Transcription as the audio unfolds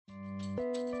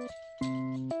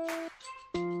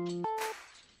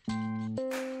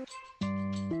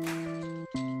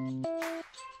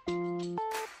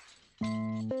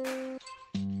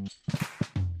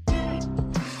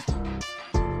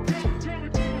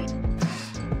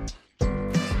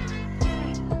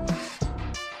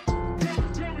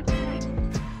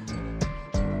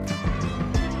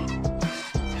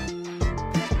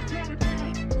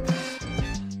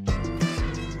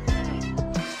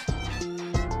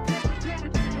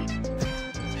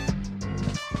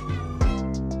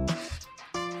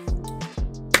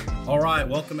All right,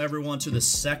 welcome everyone to the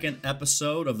second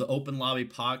episode of the Open Lobby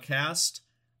podcast.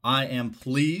 I am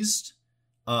pleased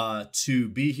to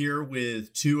be here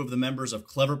with two of the members of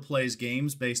Clever Plays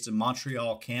Games based in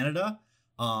Montreal, Canada.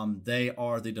 They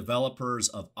are the developers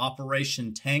of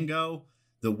Operation Tango,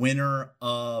 the winner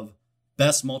of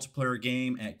Best Multiplayer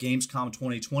Game at Gamescom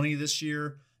 2020 this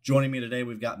year. Joining me today,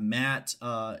 we've got Matt.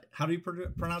 How do you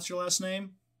pronounce your last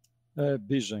name?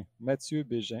 Bégin, Mathieu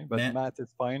Bégin, but Matt is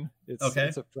fine. It's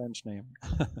a French name.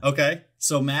 Okay,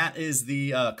 so Matt is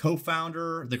the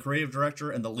co-founder, the creative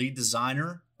director, and the lead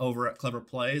designer over at Clever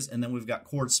Plays. And then we've got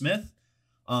Cord Smith,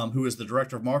 who is the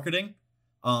director of marketing.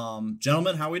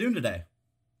 Gentlemen, how are we doing today?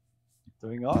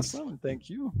 Doing awesome, thank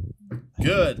you.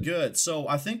 Good. So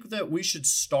I think that we should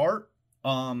start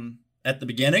at the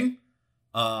beginning.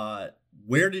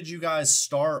 Where did you guys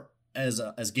start as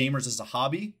gamers, as a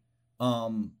hobby?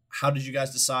 How did you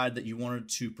guys decide that you wanted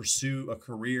to pursue a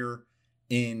career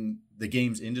in the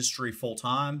games industry full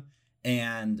time?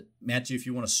 And Matthew, if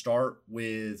you want to start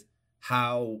with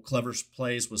how Clever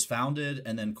Plays was founded,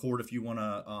 and then Cord, if you want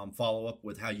to follow up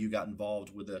with how you got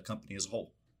involved with the company as a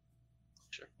whole.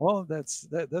 Sure. Well, that's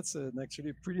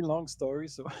actually a pretty long story,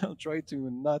 so I'll try to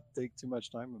not take too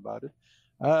much time about it.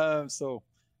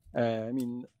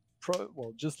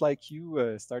 Just like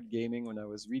you, started gaming when I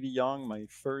was really young. My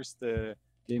first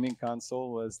gaming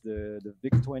console was the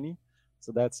VIC-20,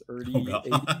 so that's early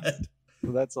 80s.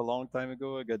 So that's a long time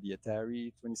ago. I got the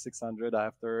Atari 2600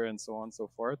 after, and so on and so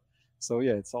forth. So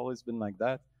yeah, it's always been like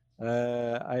that.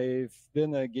 I've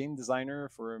been a game designer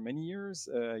for many years.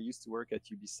 I used to work at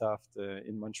Ubisoft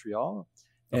in Montreal,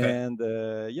 and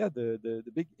the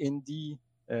big indie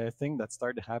thing that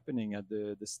started happening at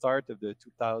the start of the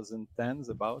 2010s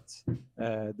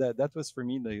that was for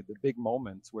me the big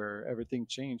moment where everything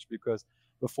changed, because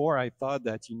before I thought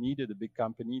that you needed a big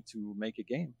company to make a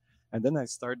game, and then I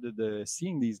started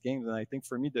seeing these games, and I think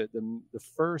for me the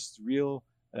first real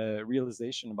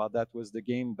realization about that was the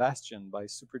game Bastion by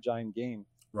Supergiant Game.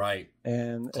 Right.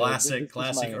 And classic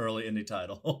early indie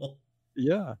title.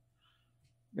 Yeah.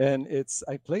 And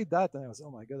I played that and I was, oh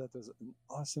my God, that was an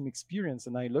awesome experience.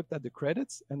 And I looked at the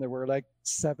credits and there were like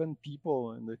 7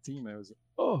 people in the team. I was,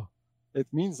 it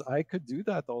means I could do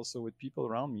that also with people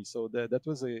around me. So that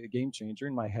was a game changer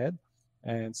in my head.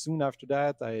 And soon after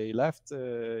that, I left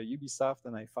Ubisoft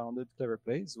and I founded Clever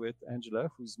Plays with Angela,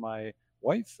 who's my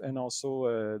wife and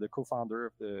also the co-founder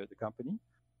of the company.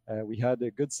 We had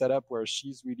a good setup where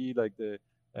she's really like the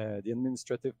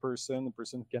administrative person, the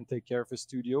person who can take care of a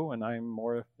studio, and I'm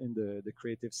more in the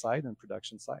creative side and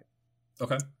production side.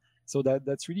 Okay. So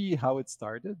that's really how it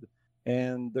started.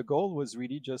 And the goal was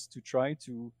really just to try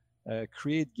to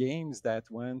create games that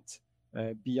went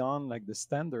beyond like the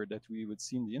standard that we would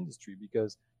see in the industry,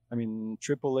 because I mean,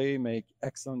 AAA make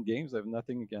excellent games. I have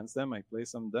nothing against them. I play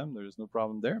some of them. There's no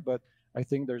problem there. But I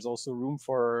think there's also room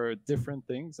for different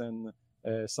things and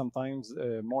sometimes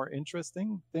more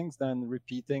interesting things than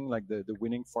repeating like the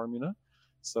winning formula.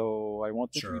 So I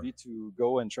wanted really to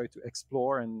go and try to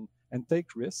explore and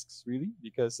take risks, really,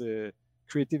 because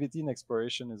creativity and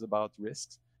exploration is about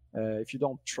risks. If you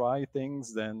don't try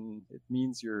things, then it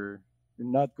means you're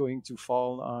not going to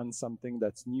fall on something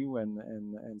that's new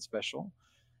and special.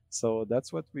 So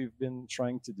that's what we've been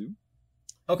trying to do.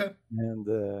 Okay.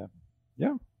 And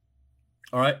yeah.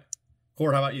 All right.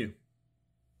 Cord, how about you?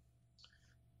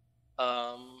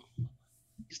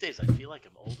 These days I feel like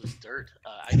I'm old as dirt.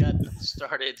 I got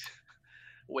started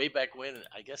way back when,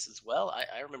 I guess, as well.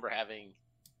 I remember having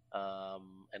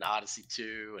an Odyssey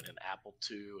 2 and an Apple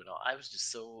II, and I was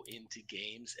just so into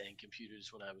games and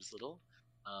computers when I was little.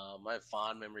 I have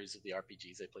fond memories of the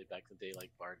RPGs I played back in the day,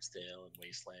 like Bard's Tale and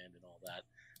Wasteland and all that.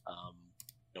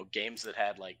 Games that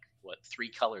had like 3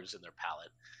 colors in their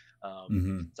palette,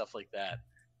 stuff like that.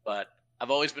 But I've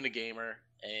always been a gamer,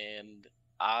 and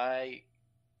I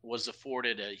was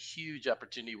afforded a huge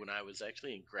opportunity when I was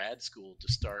actually in grad school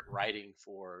to start writing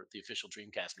for the official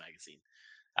Dreamcast magazine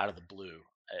out of the blue.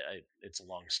 It's a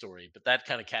long story, but that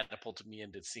kind of catapulted me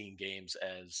into seeing games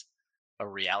as a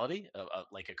reality,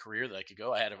 like a career that I could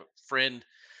go. I had a friend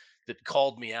that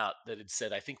called me out that had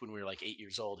said, I think when we were like 8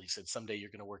 years old, he said, someday you're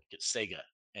going to work at Sega.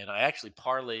 And I actually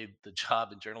parlayed the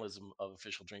job in journalism of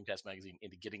official Dreamcast magazine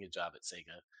into getting a job at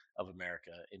Sega of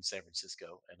America in San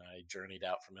Francisco. And I journeyed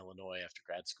out from Illinois after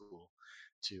grad school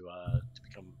to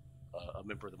become a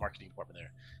member of the marketing department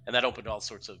there. And that opened all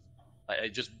sorts of, I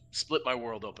just split my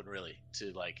world open really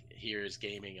to like, here's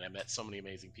gaming. And I met so many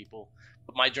amazing people.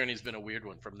 But my journey has been a weird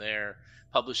one. From there,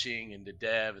 publishing into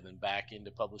dev, and then back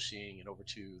into publishing and over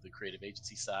to the creative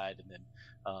agency side. And then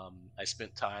I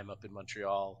spent time up in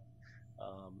Montreal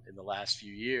in the last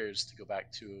few years to go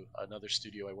back to another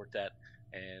studio I worked at,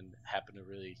 and happened to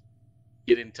really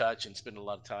get in touch and spend a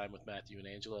lot of time with Matthew and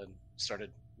Angela, and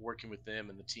started working with them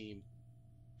and the team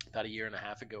about a year and a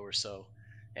half ago or so.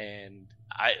 And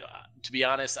to be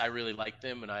honest, I really liked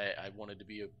them, and I wanted to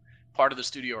be a part of the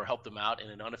studio or help them out in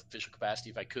an unofficial capacity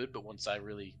if I could. But once I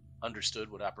really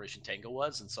understood what Operation Tango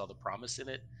was and saw the promise in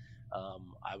it,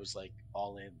 I was like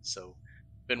all in. So,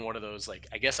 been one of those, like,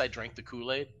 I guess I drank the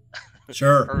Kool-Aid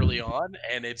Sure. early on,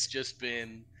 and it's just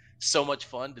been so much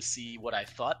fun to see what I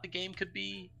thought the game could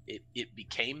be. It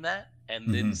became that,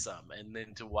 and then some, and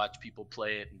then to watch people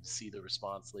play it and see the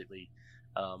response lately.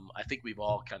 I think we've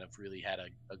all kind of really had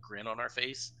a grin on our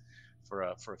face for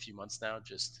a few months now,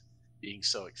 just being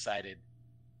so excited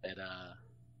that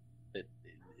that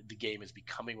the game is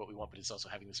becoming what we want, but it's also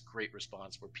having this great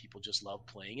response where people just love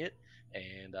playing it.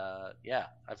 And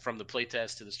from the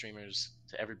playtest to the streamers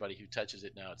to everybody who touches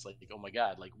it now, it's like, oh my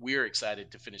god, like, we're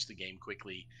excited to finish the game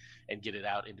quickly and get it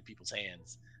out into people's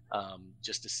hands,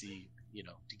 just to see,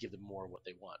 to give them more of what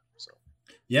they want. So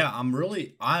yeah,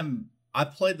 I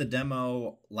played the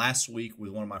demo last week with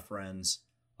one of my friends,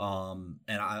 and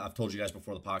I've told you guys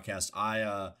before the podcast,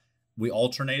 we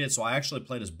alternated, so I actually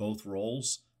played as both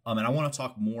roles. And I want to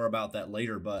talk more about that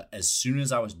later, but as soon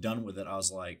as I was done with it, I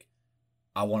was like,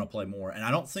 I want to play more. And I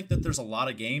don't think that there's a lot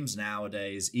of games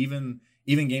nowadays, even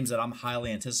games that I'm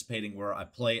highly anticipating, where I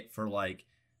play it for, like,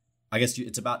 I guess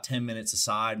it's about 10 minutes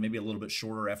aside, maybe a little bit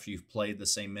shorter after you've played the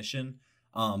same mission.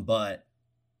 But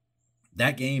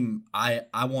that game,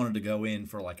 I wanted to go in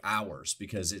for like hours,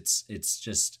 because it's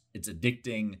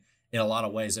addicting in a lot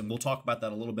of ways. And we'll talk about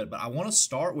that a little bit, but I want to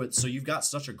start with, so you've got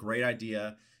such a great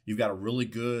idea. You've got a really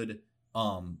good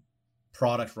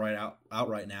product out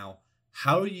right now.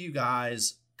 How do you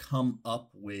guys come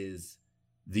up with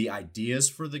the ideas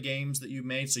for the games that you've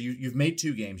made? So you've made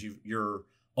 2 games. You're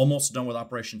almost done with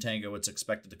Operation Tango. It's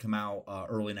expected to come out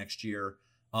early next year.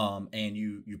 And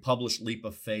you published Leap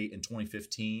of Fate in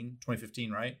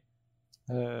 2015, right?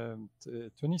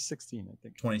 2016, I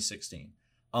think. 2016.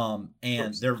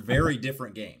 And they're very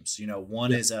different games.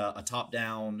 One is a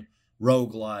top-down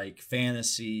roguelike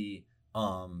fantasy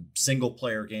single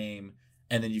player game,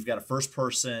 and then you've got a first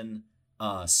person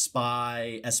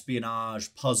spy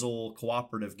espionage puzzle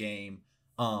cooperative game.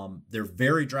 They're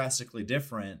very drastically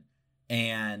different.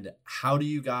 And how do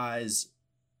you guys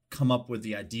come up with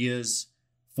the ideas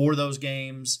for those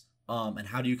games, and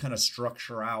how do you kind of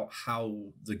structure out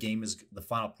how the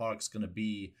final product's going to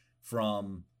be?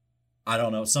 From, I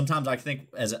don't know, sometimes I think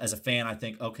as a fan, I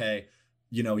think, okay,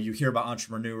 you hear about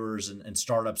entrepreneurs and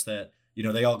startups that,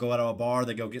 they all go out of a bar,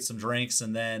 they go get some drinks,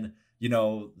 and then,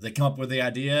 they come up with the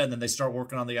idea, and then they start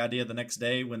working on the idea the next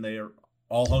day when they are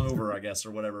all hungover, I guess,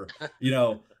 or whatever.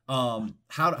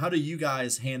 How do you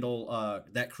guys handle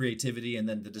that creativity, and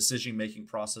then the decision-making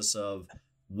process of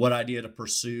what idea to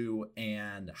pursue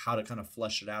and how to kind of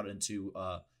flesh it out into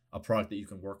a product that you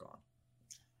can work on?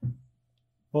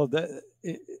 Well,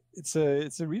 it's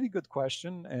a really good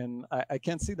question, and I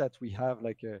can't say that we have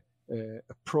like a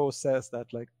process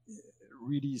that, like,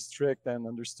 really strict and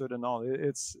understood and all.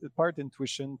 It's part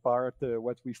intuition, part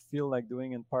what we feel like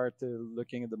doing, and part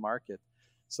looking at the market.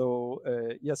 So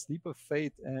yes, Leap of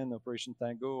Fate and Operation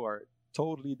Tango are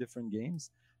totally different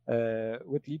games.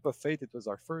 With Leap of Fate, it was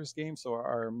our first game, so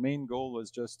our main goal was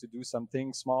just to do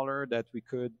something smaller that we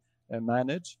could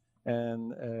manage,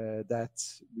 and that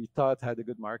we thought had a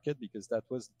good market, because that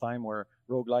was the time where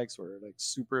roguelikes were like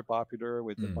super popular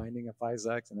with the Binding of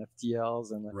Isaac and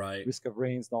FTLs and Risk of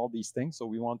Rain and all these things. So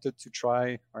we wanted to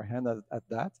try our hand at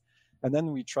that. And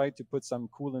then we tried to put some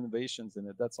cool innovations in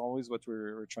it. That's always what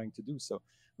we're trying to do. So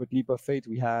with Leap of Fate,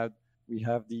 we have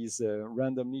these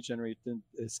randomly generated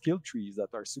skill trees that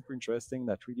are super interesting,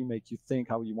 that really make you think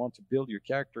how you want to build your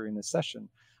character in a session.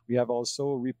 We have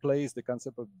also replaced the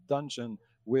concept of dungeon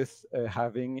with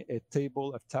having a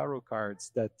table of tarot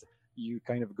cards that you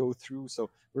kind of go through. So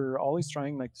we're always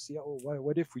trying, like, to see,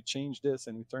 what if we change this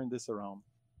and we turn this around.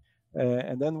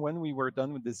 And then when we were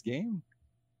done with this game,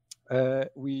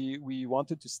 we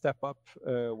wanted to step up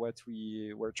what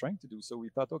we were trying to do. So we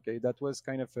thought, okay, that was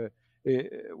kind of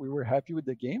we were happy with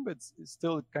the game, but it's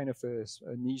still kind of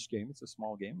a niche game. It's a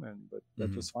small game, but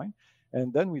that was fine.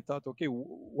 And then we thought, okay,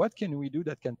 what can we do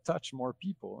that can touch more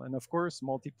people? And of course,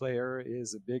 multiplayer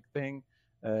is a big thing,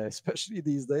 especially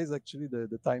these days. Actually,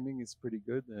 the timing is pretty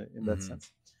good in that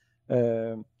sense.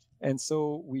 And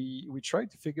so we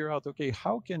tried to figure out, okay,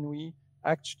 how can we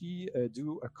actually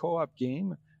do a co-op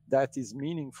game that is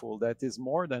meaningful, that is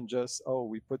more than just,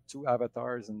 we put 2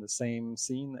 avatars in the same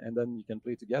scene and then you can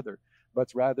play together.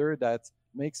 but rather that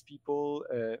makes people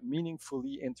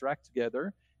meaningfully interact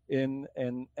together and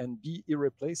be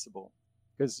irreplaceable.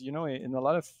 Because in a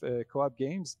lot of co-op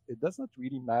games, it does not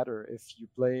really matter if you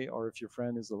play or if your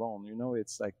friend is alone.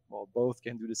 It's like, well, both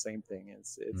can do the same thing.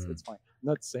 It's fine. I'm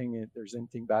not saying there's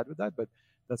anything bad with that, but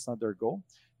that's not their goal.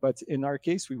 But in our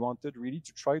case, we wanted really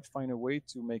to try to find a way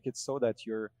to make it so that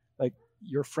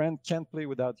your friend can't play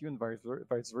without you and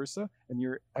vice versa, and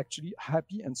you're actually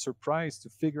happy and surprised to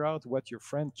figure out what your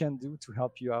friend can do to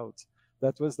help you out.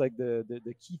 That was like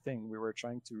the key thing we were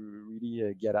trying to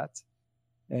really get at.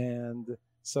 And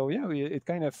so yeah, it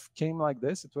kind of came like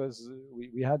this. It was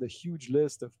we had a huge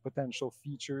list of potential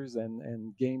features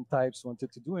and game types we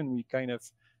wanted to do, and we kind of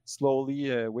slowly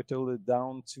whittled it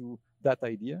down to that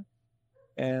idea.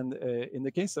 And in the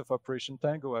case of Operation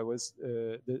Tango,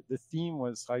 the theme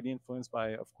was highly influenced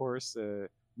by, of course,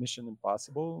 Mission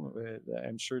Impossible.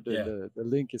 I'm sure the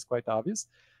link is quite obvious.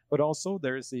 But also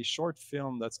there is a short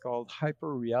film that's called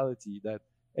Hyper Reality that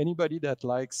anybody that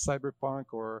likes cyberpunk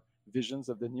or visions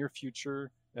of the near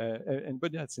future,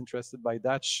 anybody that's interested by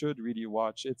that should really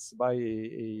watch. It's by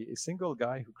a single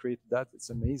guy who created that. It's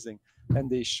amazing. And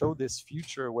they show this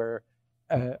future where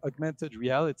augmented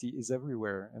reality is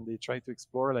everywhere, and they try to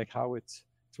explore like how it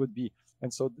would be.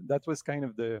 And so that was kind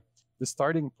of the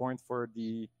starting point for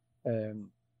the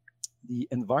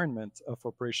environment of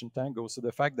Operation Tango. So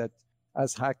the fact that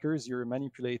as hackers, you're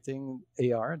manipulating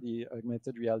AR, the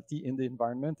augmented reality, in the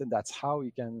environment, and that's how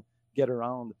you can get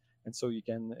around. And so you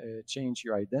can change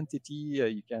your identity,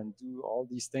 you can do all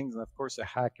these things. And of course, a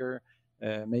hacker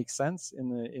makes sense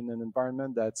in an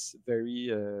environment that's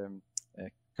very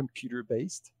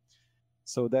computer-based.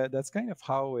 So that's kind of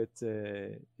how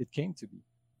it came to be.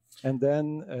 And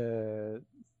then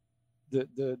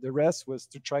the rest was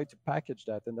to try to package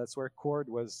that, and that's where Cord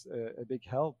was a big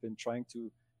help in trying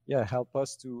to help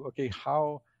us to, okay,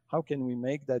 how can we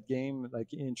make that game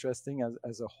like interesting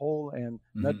as a whole, and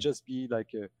not just be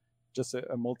like a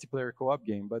multiplayer co-op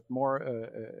game, but more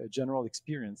a general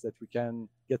experience that we can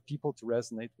get people to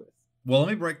resonate with. Well, let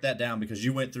me break that down, because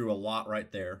you went through a lot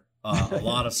right there, a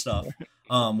lot of stuff,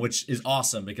 which is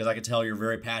awesome, because I can tell you're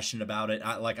very passionate about it.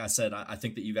 Like I said, I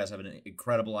think that you guys have an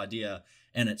incredible idea,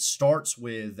 and it starts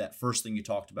with that first thing you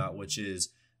talked about, which is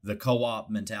the co-op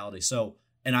mentality. So,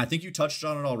 and I think you touched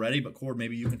on it already, but Cord,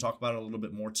 maybe you can talk about it a little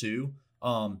bit more too.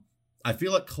 I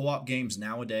feel like co-op games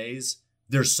nowadays,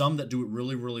 there's some that do it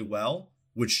really, really well,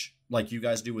 which like you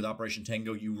guys do with Operation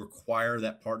Tango, you require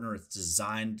that partner. It's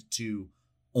designed to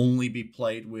only be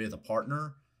played with a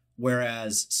partner.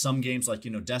 Whereas some games like,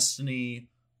 Destiny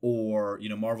or,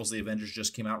 Marvel's The Avengers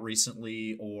just came out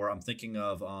recently, or I'm thinking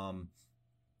of,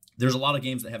 there's a lot of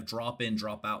games that have drop in,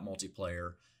 drop out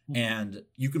multiplayer, and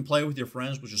you can play with your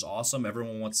friends, which is awesome.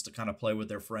 Everyone wants to kind of play with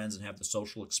their friends and have the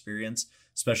social experience,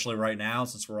 especially right now,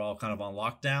 since we're all kind of on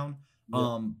lockdown.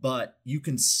 Yeah. But you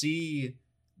can see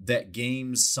that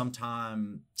games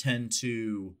sometimes tend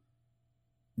to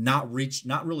not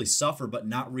really suffer, but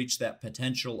not reach that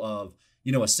potential of,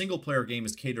 a single player game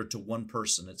is catered to one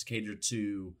person. It's catered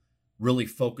to really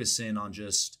focus in on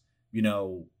just,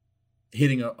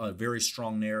 hitting a very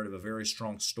strong narrative, a very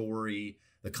strong story.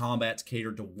 The combat's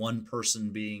catered to one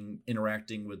person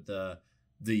interacting with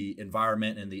the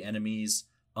environment and the enemies.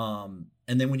 And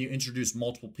then when you introduce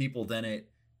multiple people, then it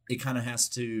kind of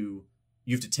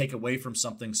you have to take away from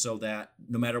something, so that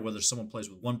no matter whether someone plays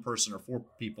with one person or four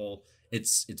people,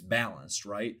 it's balanced,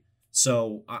 right?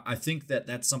 So I think that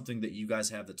that's something that you guys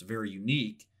have that's very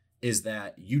unique, is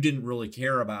that you didn't really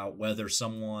care about whether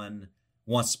someone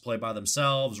wants to play by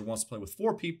themselves or wants to play with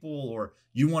four people, or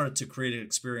you wanted to create an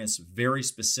experience very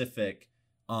specific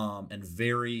and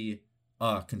very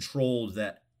controlled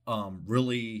that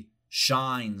really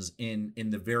shines in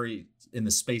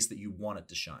the space that you want it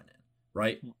to shine in,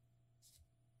 right?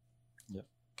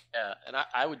 Yeah, and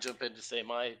I would jump in to say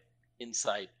my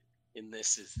insight in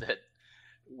this is that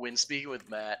when speaking with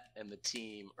Matt and the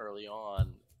team early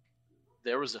on,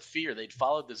 there was a fear. They'd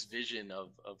followed this vision of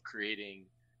creating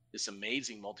this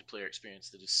amazing multiplayer experience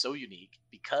that is so unique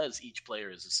because each player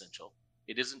is essential.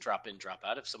 It isn't drop in, drop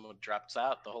out. If someone drops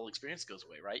out, the whole experience goes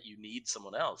away, right? You need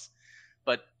someone else.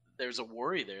 But there's a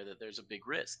worry there that there's a big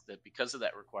risk that because of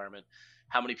that requirement,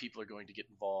 how many people are going to get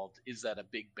involved? Is that a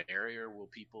big barrier? Will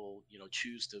people,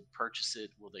 choose to purchase it?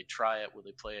 Will they try it? Will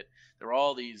they play it? There are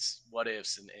all these what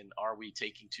ifs, and are we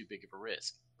taking too big of a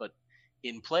risk? But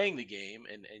in playing the game,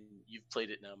 and you've played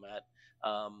it now, Matt,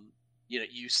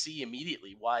 you see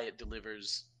immediately why it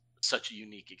delivers such a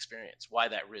unique experience, why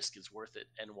that risk is worth it,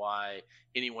 and why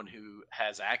anyone who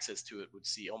has access to it would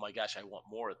see, oh my gosh, I want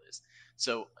more of this.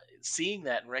 So seeing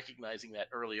that and recognizing that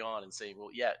early on and saying, well,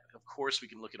 yeah, of course we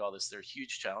can look at all this. There are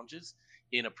huge challenges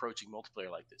in approaching multiplayer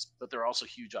like this, but there are also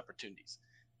huge opportunities,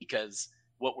 because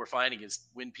what we're finding is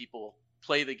when people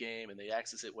play the game and they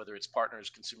access it, whether it's partners,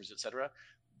 consumers, etc.,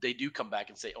 they do come back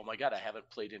and say, oh my God, I haven't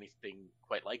played anything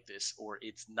quite like this, or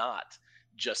it's not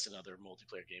just another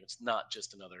multiplayer game. It's not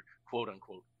just another quote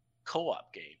unquote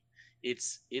co-op game.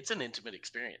 It's an intimate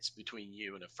experience between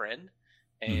you and a friend.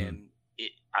 And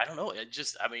I don't know,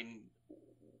 I mean,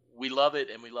 we love it,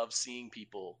 and we love seeing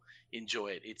people enjoy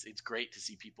it. It's great to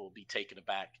see people be taken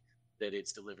aback that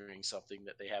it's delivering something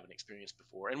that they haven't experienced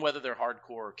before. And whether they're hardcore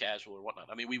or casual or whatnot,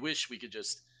 I mean, we wish we could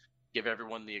just give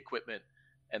everyone the equipment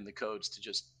and the codes to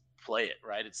just play it,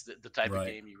 right? It's the type of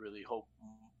game you really hope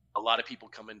a lot of people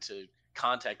come into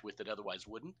contact with that otherwise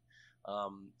wouldn't.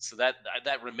 So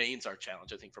that remains our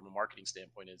challenge, I think, from a marketing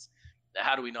standpoint, is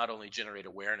how do we not only generate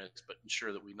awareness, but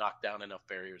ensure that we knock down enough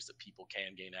barriers that people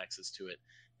can gain access to it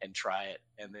and try it,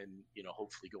 and then, you know,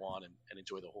 hopefully go on and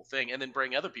enjoy the whole thing, and then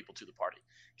bring other people to the party.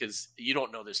 Because you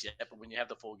don't know this yet, but when you have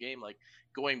the full game, like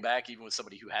going back, even with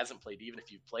somebody who hasn't played, even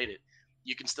if you've played it,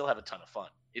 you can still have a ton of fun.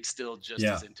 It's still just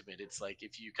as intimate. It's like,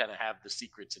 if you kind of have the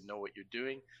secrets and know what you're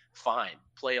doing, fine,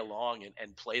 play along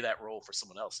and play that role for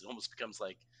someone else. It almost becomes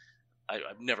like,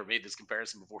 I've never made this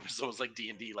comparison before, but it's almost like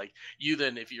D&D. Like, you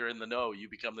then, if you're in the know, you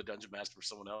become the dungeon master for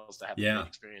someone else to have a great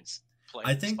experience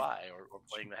playing the spy or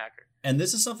playing the hacker. And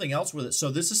this is something else with it. So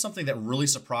this is something that really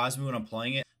surprised me when I'm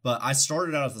playing it. But I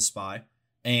started out as the spy,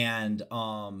 and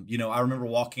you know, I remember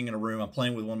walking in a room. I'm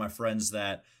playing with one of my friends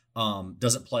that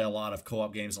doesn't play a lot of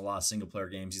co-op games, a lot of single player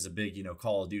games. He's a big, you know,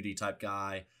 Call of Duty type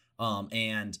guy.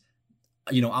 And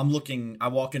you know, I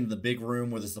walk into the big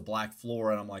room where there's the black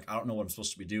floor, and I'm like, I don't know what I'm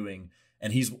supposed to be doing.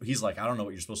 And he's like, I don't know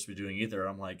what you're supposed to be doing either. And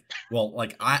I'm like, well,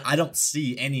 like I don't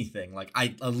see anything. Like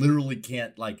I literally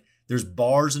can't, like, there's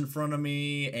bars in front of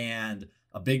me and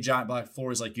a big giant black floor.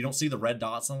 He's like, you don't see the red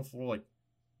dots on the floor? Like,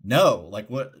 no, like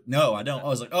what? No, I don't. I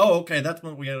was like, oh, okay, that's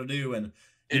what we got to do. And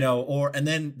you know, and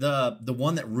then the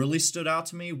one that really stood out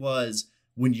to me was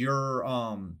when you're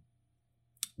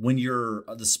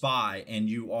the spy and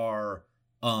you are,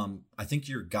 I think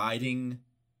you're guiding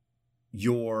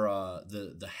your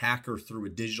the hacker through a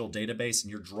digital database,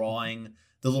 and you're drawing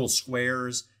the little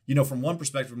squares. You know, from one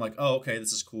perspective, I'm like, oh, okay,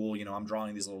 this is cool. You know, I'm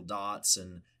drawing these little dots,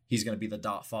 and he's going to be the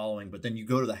dot following. But then you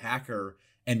go to the hacker,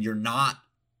 and you're not,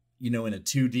 you know, in a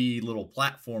 2D little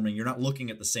platforming. You're not looking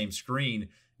at the same screen.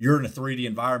 You're in a 3D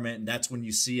environment, and that's when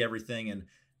you see everything. And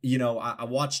you know, I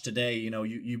watched today. You know,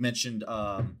 you mentioned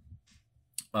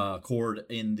Cord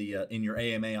in your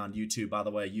AMA on YouTube. By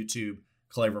the way, YouTube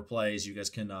Claver Plays. You guys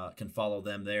can follow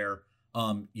them there.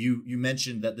 You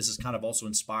mentioned that this is kind of also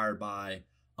inspired by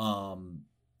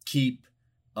Keep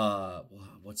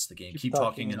what's the game? Keep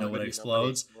talking and nobody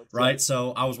explodes, right?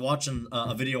 So I was watching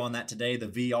a video on that today. The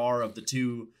VR of the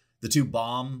two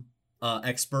bomb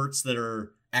experts that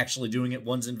are actually doing it.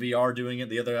 One's in VR doing it.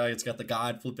 The other guy, it's got the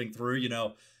guide flipping through. You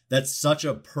know, that's such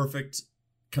a perfect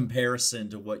comparison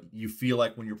to what you feel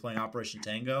like when you're playing Operation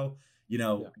Tango. You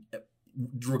know,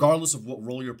 regardless of what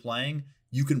role you're playing,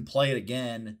 you can play it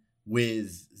again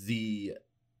with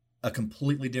a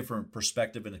completely different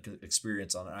perspective and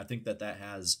experience on it. I think that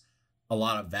has a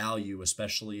lot of value,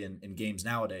 especially in games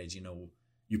nowadays. You know,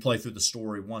 you play through the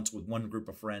story once with one group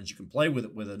of friends. You can play with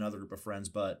it with another group of friends,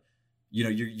 but you know,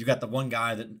 you got the one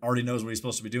guy that already knows what he's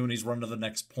supposed to be doing. He's running to the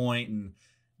next point, and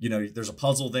you know, there's a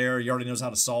puzzle there. He already knows how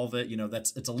to solve it. You know,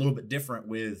 it's a little bit different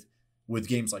with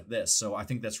games like this. So I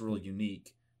think that's really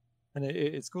unique. And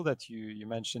it's cool that you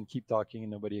mentioned Keep Talking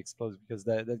and Nobody Explodes, because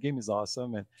that game is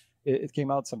awesome. And it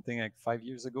came out something like 5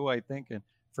 years ago, I think. And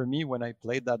for me, when I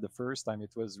played that the first time,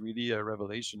 it was really a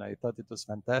revelation. I thought it was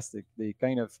fantastic. They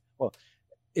kind of,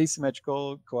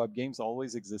 asymmetrical co-op games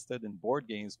always existed in board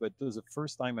games, but it was the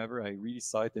first time ever I really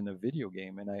saw it in a video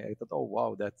game. And I thought, oh,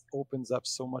 wow, that opens up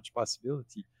so much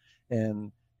possibility.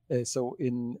 And so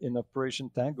in Operation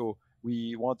Tango,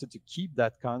 we wanted to keep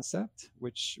that concept,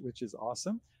 which is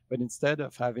awesome. But instead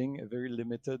of having a very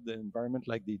limited environment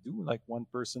like they do, like one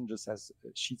person just has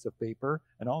sheets of paper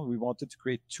and all, we wanted to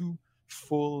create two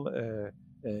full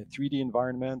 3D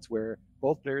environments where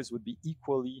both players would be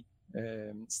equally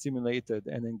stimulated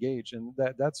and engaged. And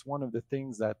that's one of the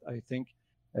things that I think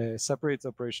separates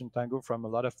Operation Tango from a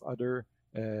lot of other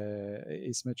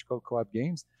asymmetrical co-op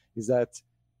games, is that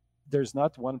there's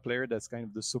not one player that's kind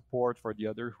of the support for the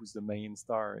other who's the main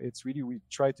star. It's really, we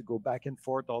try to go back and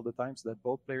forth all the time so that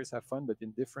both players have fun, but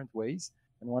in different ways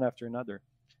and one after another.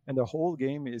 And the whole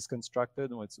game is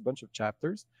constructed, it's a bunch of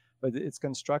chapters, but it's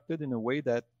constructed in a way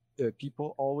that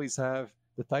people always have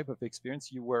the type of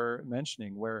experience you were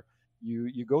mentioning, where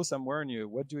you go somewhere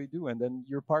and what do I do? And then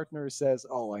your partner says,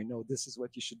 oh, I know this is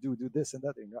what you should do this and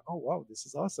that. And oh, wow, this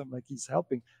is awesome. Like he's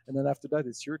helping. And then after that,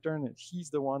 it's your turn and he's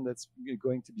the one that's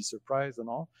going to be surprised and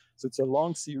all. So it's a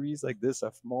long series like this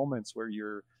of moments where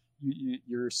you're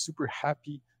super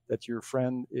happy that your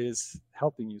friend is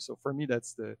helping you. So for me,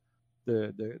 that's the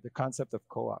concept of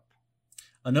co-op.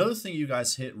 Another thing you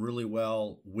guys hit really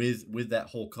well with that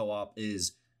whole co-op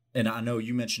is, and I know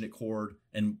you mentioned it, Cord,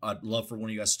 and I'd love for one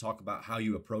of you guys to talk about how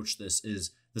you approach this,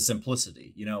 is the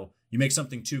simplicity. You know, you make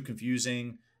something too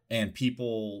confusing and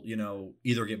people, you know,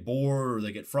 either get bored or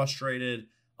they get frustrated.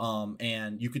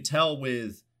 And you could tell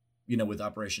with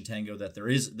Operation Tango that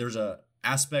there's a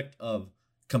aspect of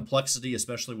complexity,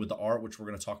 especially with the art, which we're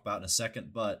going to talk about in a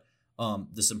second. But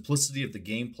the simplicity of the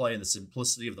gameplay and the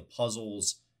simplicity of the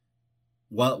puzzles,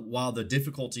 while the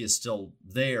difficulty is still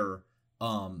there,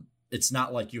 it's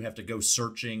not like you have to go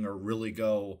searching or really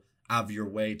go out of your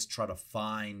way to try to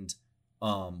find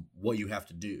what you have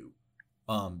to do.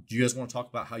 Do you guys want to talk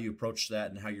about how you approach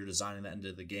that and how you're designing that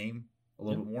into the game a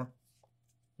little bit more?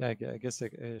 Yeah, I guess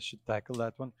I should tackle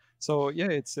that one. So yeah,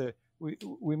 it's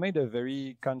we made a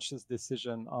very conscious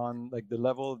decision on like the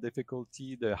level of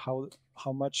difficulty, the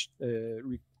how much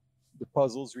the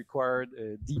puzzles required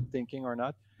deep thinking or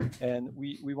not. And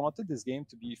we wanted this game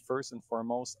to be first and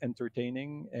foremost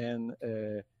entertaining and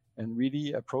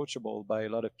really approachable by a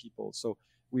lot of people. So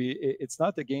it's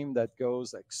not a game that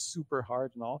goes like super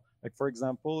hard and all. Like for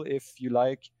example, if you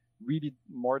like really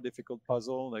more difficult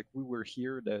puzzle, like We Were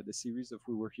Here, the series of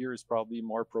We Were Here is probably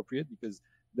more appropriate because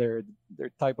they're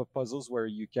type of puzzles where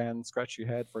you can scratch your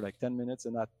head for like 10 minutes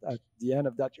and at the end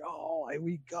of that,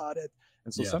 we got it.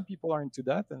 And so some people are into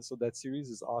that. And so that series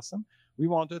is awesome. We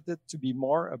wanted it to be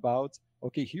more about,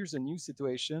 okay, here's a new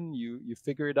situation. You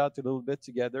figure it out a little bit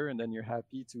together and then you're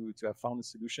happy to have found a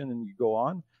solution and you go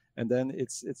on. And then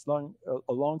it's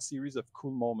a long series of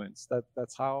cool moments.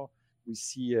 That's how we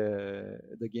see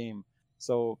the game.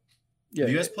 So yeah.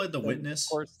 Have you guys played The Witness? Of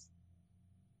course.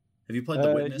 Have you played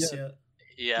The Witness yet?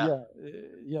 Yeah.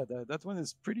 That one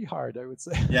is pretty hard, I would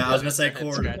say. Yeah, I was gonna say,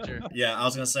 Cord. Yeah, I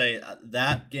was gonna say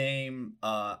that game.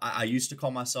 I used to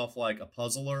call myself like a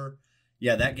puzzler.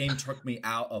 Yeah, that game took me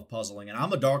out of puzzling, and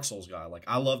I'm a Dark Souls guy. Like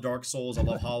I love Dark Souls. I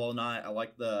love Hollow Knight. I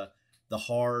like the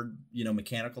hard,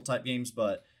 mechanical type games.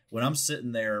 But when I'm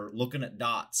sitting there looking at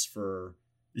dots for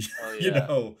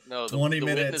 20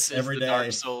 minutes every day.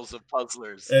 Dark Souls of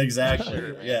puzzlers. Exactly.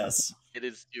 Sure, yes. It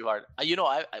is too hard.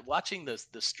 I watching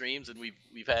the streams, and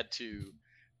we've had to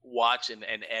watch and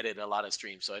edit a lot of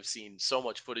streams. So I've seen so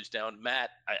much footage down.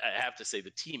 Matt, I have to say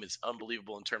the team is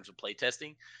unbelievable in terms of play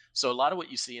testing. So a lot of what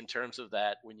you see in terms of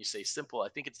that, when you say simple, I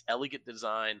think it's elegant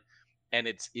design and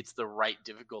it's the right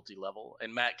difficulty level.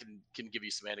 And Matt can give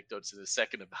you some anecdotes in a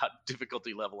second about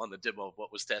difficulty level on the demo of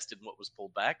what was tested and what was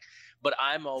pulled back. But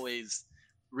I'm always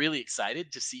really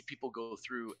excited to see people go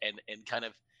through and kind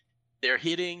of, they're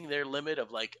hitting their limit of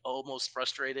like almost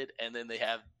frustrated, and then they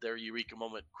have their eureka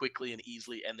moment quickly and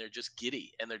easily, and they're just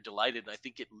giddy and they're delighted. And I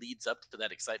think it leads up to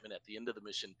that excitement at the end of the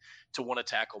mission to want to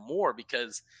tackle more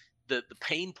because the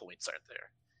pain points aren't there.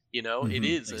 It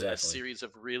is a series of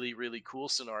really, really cool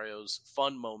scenarios,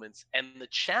 fun moments, and the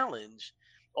challenge,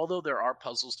 although there are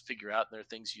puzzles to figure out and there are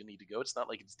things you need to go, it's not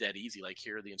like it's dead easy, like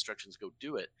here are the instructions, go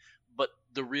do it. But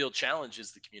the real challenge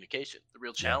is the communication. The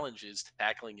real challenge is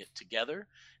tackling it together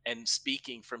and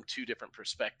speaking from two different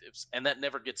perspectives. And that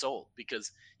never gets old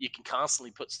because you can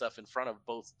constantly put stuff in front of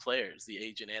both players, the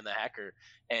agent and the hacker,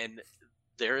 and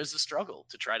there is a struggle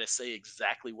to try to say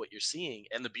exactly what you're seeing.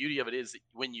 And the beauty of it is that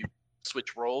when you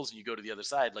switch roles and you go to the other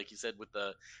side, like you said with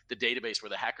the database where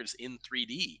the hacker's in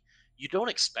 3D, you don't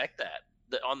expect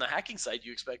that. On the hacking side,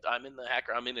 you expect I'm in the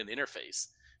hacker, I'm in an interface.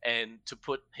 And to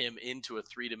put him into a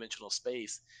three-dimensional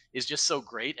space is just so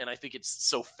great. And I think it's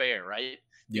so fair, right?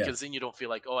 Because then you don't feel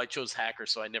like, I chose hacker,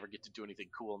 so I never get to do anything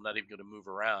cool. I'm not even going to move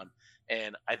around.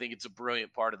 And I think it's a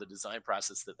brilliant part of the design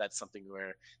process that's something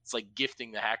where it's like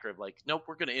gifting the hacker of like, nope,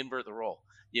 we're going to invert the role.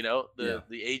 The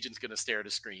agent's going to stare at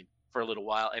a screen for a little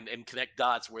while and connect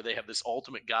dots where they have this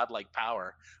ultimate godlike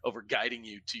power over guiding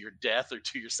you to your death or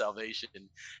to your salvation.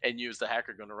 And you as the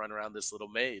hacker are going to run around this little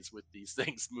maze with these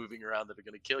things moving around that are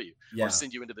going to kill you or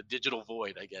send you into the digital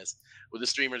void, I guess. Well, the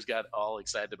streamers got all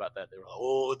excited about that. They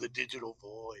were like, the digital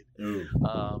void.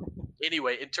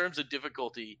 Anyway, in terms of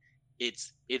difficulty,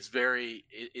 it's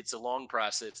a long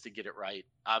process to get it right.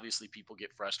 Obviously, people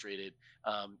get frustrated.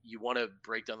 You want to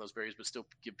break down those barriers, but still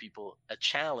give people a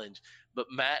challenge. But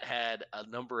Matt had a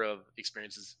number of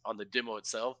experiences on the demo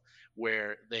itself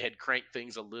where they had cranked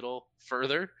things a little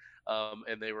further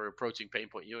and they were approaching pain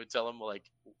point, you would tell them like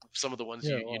some of the ones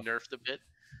Yeah, you nerfed a bit.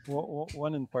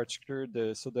 One in particular,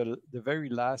 the very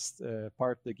last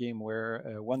part of the game where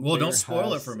one Well, player don't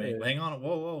spoil it has, for me. Hang on.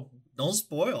 Whoa. Don't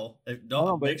spoil. no,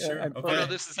 Don't but make sure. I'm Okay. Oh no,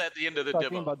 this is at the end of the talking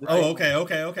demo. about the Oh, demo.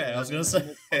 okay. I was gonna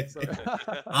say, Sorry.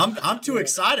 I'm too Yeah.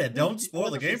 excited. Don't spoil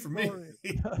Part the of game for me. story.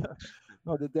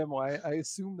 No, the demo. I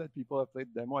assume that people have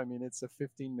played demo. I mean, it's a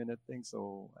 15-minute thing,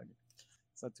 so I mean,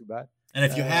 it's not too bad. And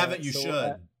if you haven't, you so,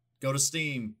 should go to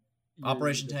Steam,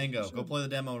 Operation you Tango. Go should. play the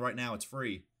demo right now. It's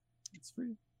free. It's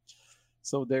free.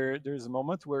 So there's a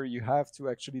moment where you have to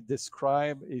actually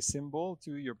describe a symbol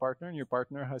to your partner, and your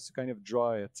partner has to kind of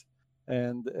draw it,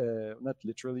 and not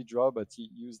literally draw, but he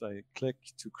used like click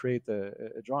to create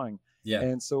a drawing. Yeah.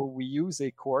 And so we use a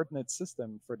coordinate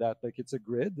system for that, like it's a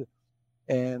grid.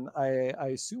 And I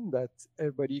assume that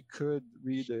everybody could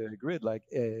read a grid like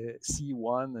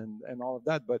C1 and all of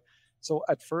that. But so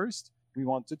at first, we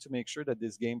wanted to make sure that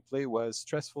this gameplay was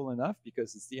stressful enough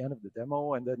because it's the end of the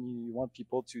demo, and then you want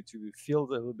people to feel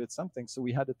a little bit something. So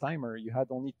we had a timer. You had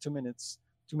only 2 minutes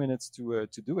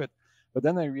to do it. But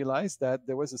then I realized that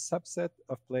there was a subset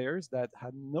of players that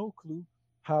had no clue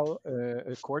how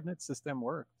a coordinate system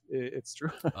worked. It's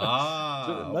true.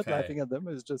 Ah, Not okay. laughing at them.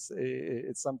 It's just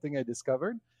it's something I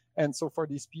discovered. And so for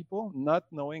these people, not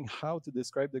knowing how to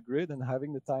describe the grid and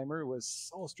having the timer was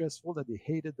so stressful that they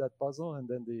hated that puzzle, and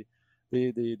then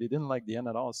they didn't like the end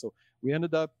at all. So we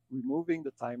ended up removing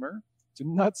the timer to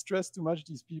not stress too much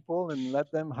these people and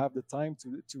let them have the time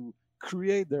to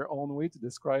create their own way to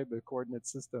describe a coordinate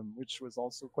system, which was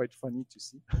also quite funny to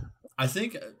see. I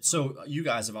think so. You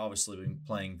guys have obviously been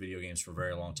playing video games for a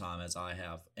very long time, as I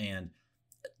have, and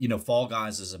Fall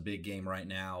Guys is a big game right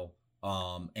now.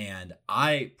 And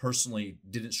I personally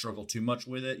didn't struggle too much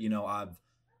with it. I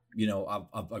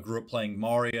grew up playing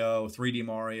Mario, 3D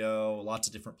Mario, lots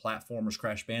of different platformers,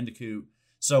 Crash Bandicoot.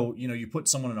 So you put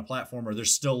someone in a platformer,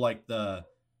 there's still like the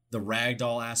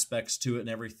ragdoll aspects to it and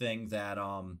everything that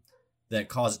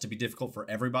cause it to be difficult for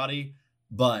everybody.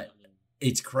 But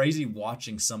it's crazy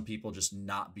watching some people just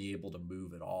not be able to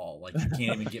move at all. Like you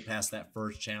can't even get past that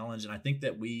first challenge. And I think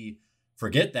that we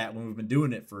forget that when we've been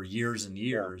doing it for years and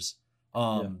years.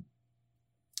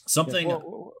 Something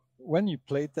Well, when you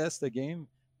play test a game,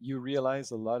 you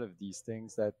realize a lot of these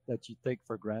things that you take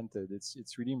for granted.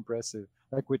 It's really impressive.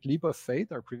 Like with Leap of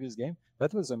Faith, our previous game,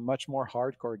 that was a much more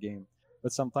hardcore game.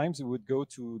 But sometimes we would go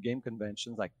to game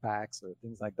conventions like PAX or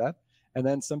things like that. And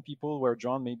then some people were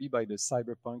drawn maybe by the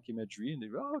cyberpunk imagery, and they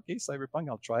go, oh, okay, cyberpunk,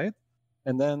 I'll try it.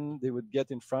 And then they would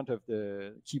get in front of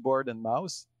the keyboard and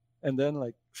mouse, and then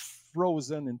like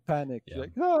frozen in panic,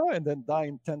 like, and then die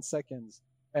in 10 seconds.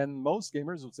 And most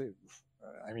gamers would say,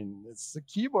 I mean, it's a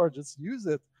keyboard, just use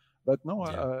it. But no,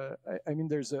 I mean,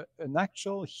 there's an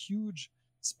actual huge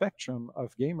spectrum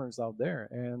of gamers out there.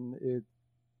 And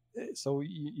so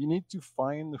you need to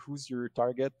find who's your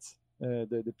target,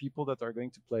 the people that are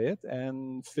going to play it,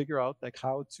 and figure out like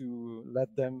how to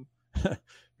let them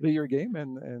play your game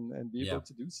and be able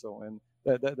to do so. And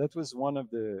that was one of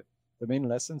the main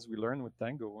lessons we learned with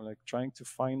Tango, like trying to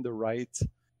find the right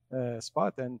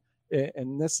spot. And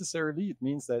necessarily it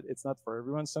means that it's not for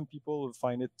everyone. Some people will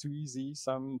find it too easy,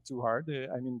 some too hard.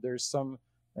 I mean, there's some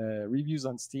reviews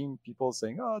on Steam, people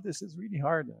saying, oh, this is really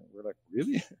hard. And we're like,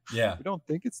 really? Yeah. We don't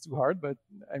think it's too hard, but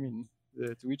I mean,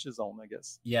 to each his own, I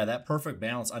guess. Yeah, that perfect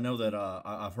balance. I know that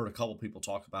I've heard a couple people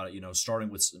talk about it, starting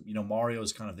with, Mario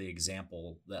is kind of the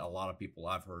example that a lot of people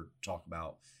I've heard talk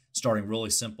about, starting really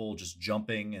simple, just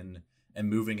jumping and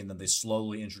moving, and then they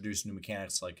slowly introduce new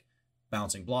mechanics like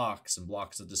bouncing blocks and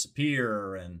blocks that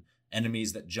disappear and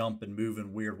enemies that jump and move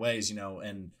in weird ways,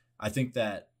 and I think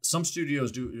that some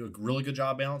studios do a really good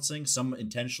job balancing. Some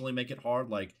intentionally make it hard.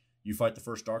 Like you fight the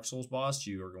first Dark Souls boss,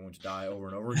 you are going to die over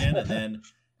and over again. And then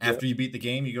after you beat the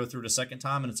game, you go through it a second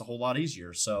time and it's a whole lot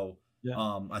easier. So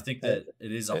I think that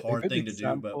it is a hard thing to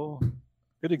do. But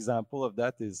good example of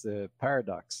that is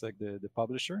Paradox, like the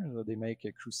publisher. They make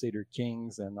Crusader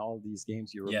Kings and all these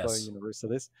games, Europa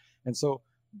Universalis. And so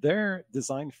their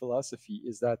design philosophy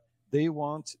is that they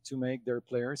want to make their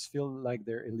players feel like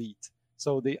they're elite.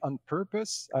 So they on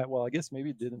purpose, well, I guess maybe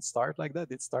it didn't start like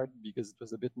that. It started because it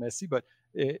was a bit messy, but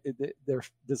their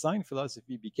design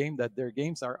philosophy became that their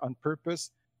games are on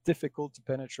purpose difficult to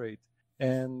penetrate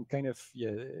and kind of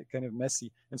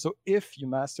messy. And so if you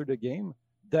master the game,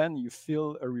 then you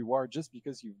feel a reward just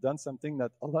because you've done something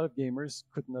that a lot of gamers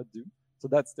could not do. So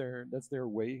that's their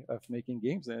way of making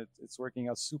games, and it's working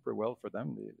out super well for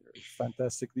them. They're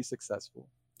fantastically successful.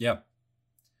 Yeah.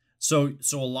 So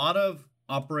a lot of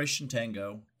Operation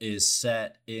Tango is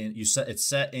set in. It's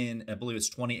set in. I believe it's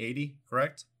 2080,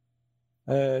 correct?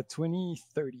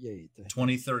 2038.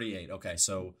 2038. Okay,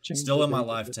 so Change still the in my date a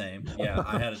bit. lifetime. Yeah,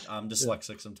 I'm Yeah.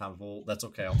 dyslexic sometimes. Well, that's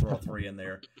okay. I'll throw a 3 in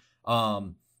there.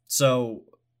 Um, so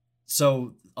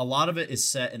so a lot of it is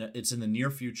set in it's in the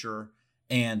near future,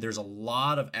 and there's a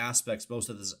lot of aspects, both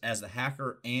as the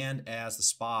hacker and as the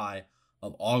spy,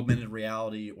 of augmented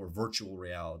reality or virtual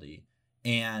reality.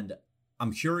 And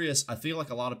I'm curious. I feel like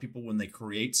a lot of people, when they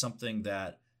create something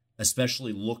that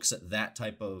especially looks at that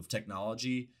type of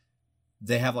technology,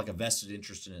 they have like a vested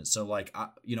interest in it. So like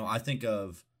I think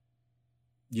of,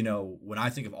 when I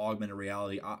think of augmented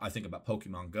reality, I think about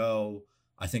Pokemon Go.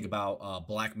 I think about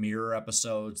Black Mirror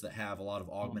episodes that have a lot of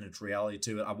Oh, augmented reality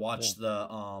to it. I yeah. watched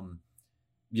have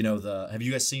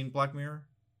you guys seen Black Mirror?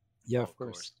 Yeah, Oh, of of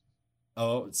course. course.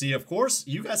 Oh, see, of course,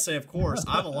 you guys say of course.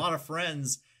 I have a lot of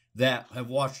friends that have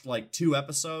watched like 2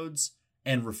 episodes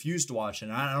and refuse to watch it.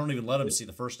 And I don't even let them It, see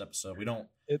the first episode. We don't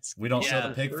it's we don't show quite the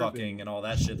Yeah, pig disturbing. fucking and all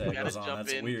that shit you that got to goes on. jump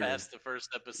That's in weird. past the first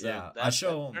episode. Yeah, I That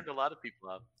show them. turned a lot of people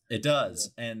off. It Yeah.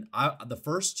 does. And the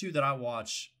first two that I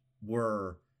watched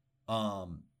were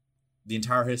um the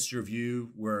entire history of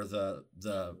you, where the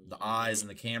eyes and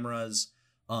the cameras.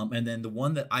 And then the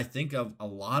one that I think of a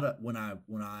lot of when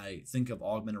I think of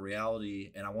augmented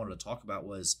reality and I wanted to talk about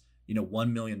was,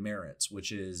 1 Million Merits,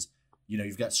 which is,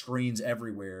 you've got screens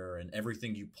everywhere and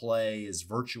everything you play is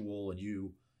virtual and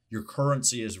your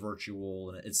currency is virtual.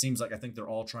 And it seems like I think they're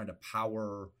all trying to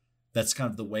power. That's kind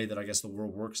of the way that I guess the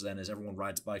world works then, is everyone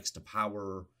rides bikes to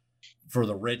power for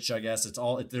the rich. I guess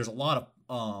there's a lot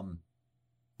of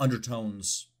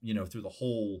undertones, through the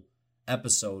whole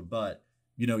episode. But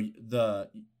the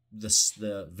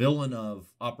villain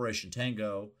of Operation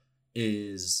Tango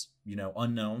is,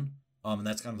 unknown. And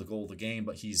that's kind of the goal of the game.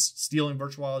 But he's stealing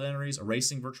virtual identities,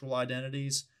 erasing virtual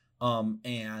identities.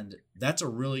 And that's a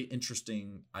really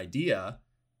interesting idea.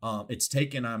 It's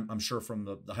taken, I'm sure, from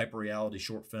the hyper reality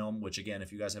short film, which, again,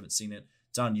 if you guys haven't seen it,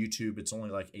 it's on YouTube. It's only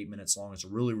like 8 minutes long. It's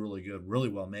really, really good, really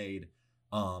well made.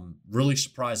 Really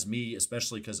surprised me,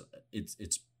 especially because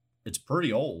it's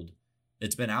pretty old.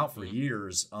 It's been out for Mm.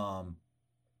 years.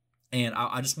 And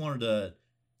I just wanted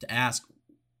to ask,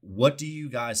 what do you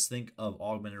guys think of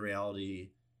augmented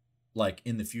reality, like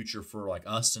in the future for like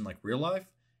us in like real life,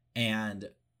 and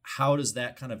how does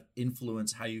that kind of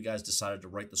influence how you guys decided to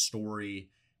write the story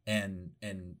and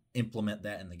implement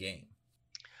that in the game?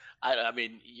 I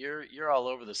mean, you're all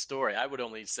over the story. I would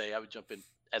only say I would jump in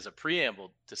as a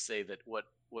preamble to say that what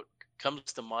comes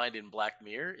to mind in Black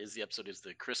Mirror is the episode is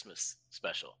the Christmas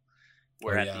special, Oh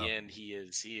where at yeah. the end he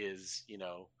is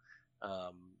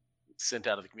um, sent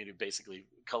out of the community basically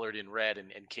colored in red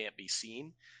and can't be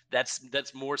seen. That's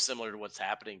more similar to what's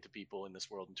happening to people in this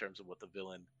world in terms of what the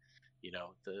villain,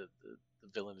 the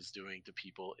villain is doing to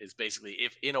people is basically,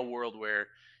 if in a world where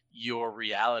your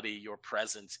reality, your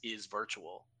presence is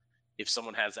virtual, if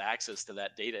someone has access to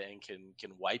that data and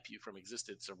can wipe you from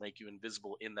existence or make you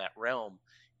invisible in that realm,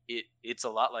 it's a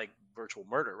lot like virtual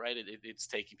murder, right? It's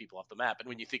taking people off the map. And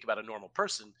when you think about a normal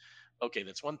person, okay,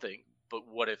 that's one thing. But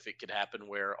what if it could happen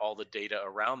where all the data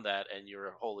around that and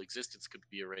your whole existence could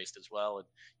be erased as well, and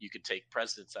you could take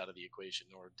presidents out of the equation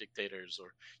or dictators,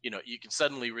 or you can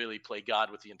suddenly really play God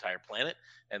with the entire planet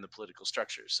and the political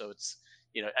structure. So it's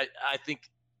I think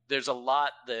there's a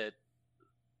lot that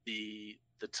the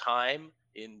time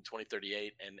in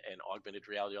 2038 and augmented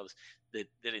reality, all this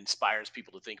that inspires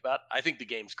people to think about. I think the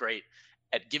game's great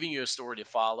at giving you a story to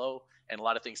follow and a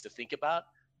lot of things to think about,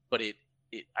 but it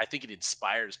I think it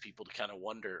inspires people to kind of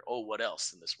wonder, oh, what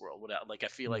else in this world? Like I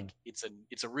feel Yeah. like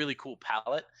it's a really cool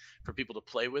palette for people to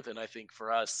play with, and I think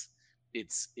for us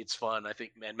it's fun. I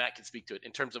think, man, Matt can speak to it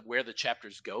in terms of where the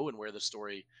chapters go and where the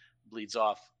story bleeds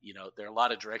off. There are a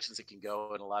lot of directions it can go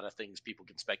and a lot of things people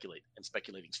can speculate, and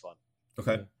speculating's fun.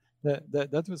 Okay. Yeah.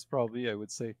 That was probably, I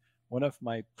would say, one of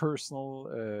my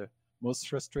personal most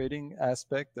frustrating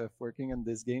aspect of working in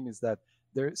this game is that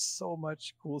there's so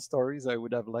much cool stories I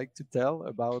would have liked to tell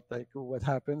about like what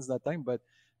happens that time, but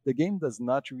the game does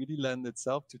not really lend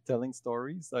itself to telling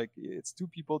stories. Like it's two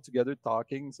people together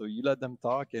talking, so you let them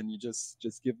talk and you just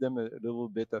give them a little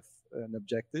bit of an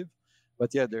objective.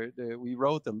 But yeah, we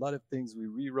wrote a lot of things. We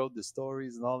rewrote the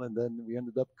stories and all, and then we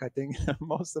ended up cutting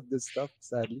most of this stuff,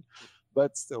 sadly.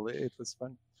 But still, it was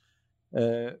fun.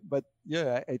 But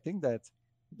yeah, I think that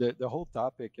the whole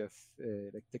topic of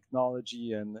like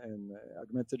technology and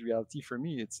augmented reality, for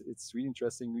me, it's really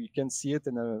interesting. You can see it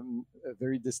in a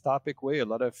very dystopic way. A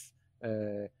lot of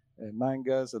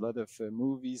mangas, a lot of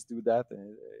movies do that.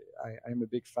 I'm a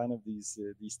big fan of these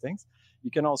things.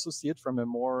 You can also see it from a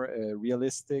more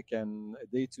realistic and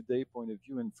day-to-day point of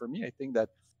view. And for me, I think that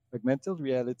augmented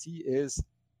reality is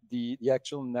the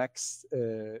actual next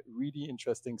really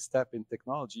interesting step in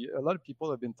technology. A lot of people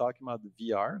have been talking about the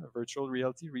VR, the virtual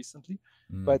reality, recently,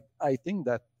 but I think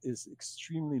that is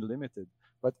extremely limited.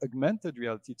 But augmented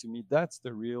reality, to me, that's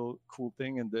the real cool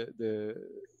thing, and the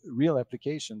real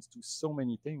applications to so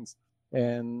many things.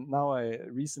 And now,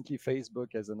 recently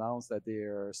Facebook has announced that they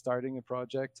are starting a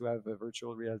project to have a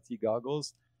virtual reality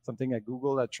goggles, something at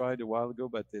Google that tried a while ago,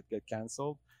 but it got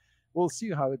canceled. We'll see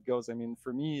how it goes. I mean,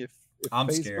 for me, if I'm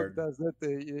Facebook scared. does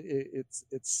it,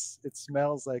 it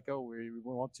smells like, oh, we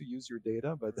want to use your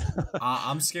data, but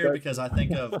I'm scared because I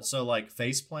think of like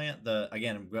Faceplant.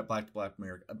 Again, we got Black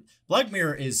Mirror. Black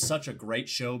Mirror is such a great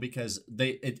show because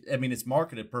it's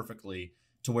marketed perfectly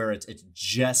to where it's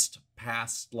just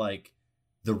past like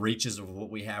the reaches of what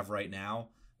we have right now.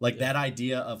 Like that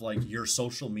idea of like your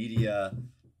social media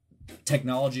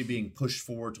technology being pushed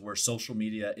forward to where social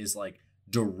media is like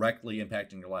directly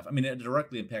impacting your life. I mean, it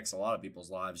directly impacts a lot of people's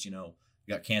lives. You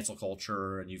got cancel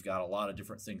culture and you've got a lot of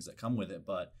different things that come with it.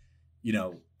 But,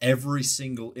 every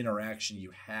single interaction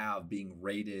you have being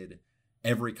rated,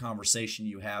 every conversation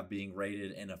you have being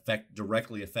rated and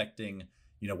directly affecting,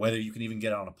 whether you can even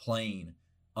get on a plane.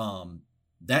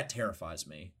 That terrifies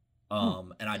me.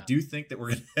 And I do think that we're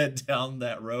going to head down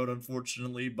that road,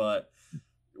 unfortunately, but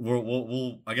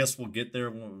I guess we'll get there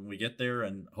when we get there,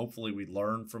 and hopefully we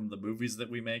learn from the movies that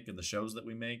we make and the shows that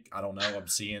we make. I don't know. I'm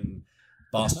seeing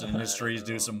Boston Industries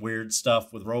do some weird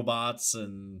stuff with robots,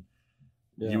 and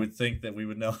you would think that we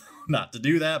would know not to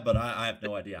do that, but I have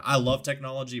no idea. I love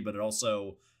technology, but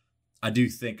I do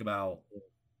think about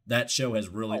that show has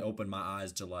really opened my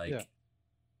eyes to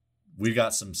we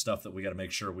got some stuff that we got to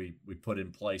make sure we put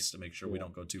in place to make sure we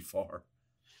don't go too far.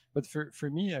 But for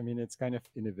me, I mean, it's kind of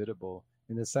inevitable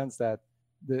in the sense that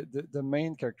the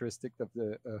main characteristic of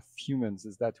humans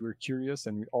is that we're curious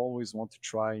and we always want to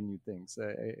try new things.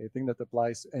 I think that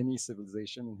applies to any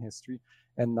civilization in history.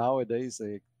 And nowadays,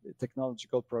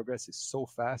 technological progress is so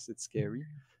fast, it's scary.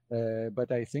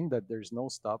 But I think that there's no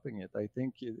stopping it. I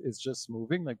think it's just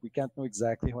moving. Like, we can't know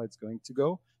exactly how it's going to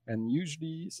go. And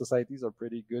usually societies are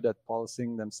pretty good at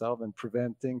policing themselves and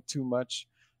preventing too much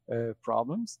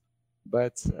problems.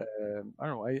 But I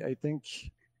don't know. I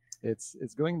think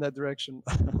it's going that direction.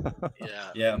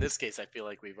 Yeah. In this case, I feel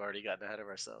like we've already gotten ahead of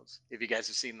ourselves. If you guys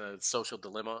have seen The Social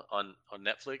Dilemma on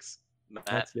Netflix,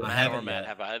 Matt or Matt,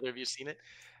 have either of you seen it?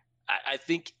 I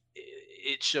think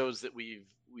it shows that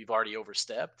we've already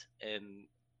overstepped, and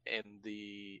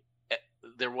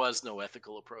there was no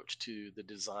ethical approach to the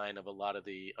design of a lot of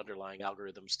the underlying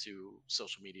algorithms to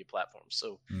social media platforms.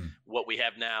 So what we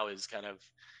have now is kind of,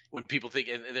 when people think,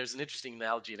 and there's an interesting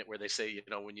analogy in it where they say,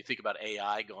 when you think about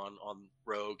AI gone on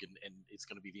rogue and it's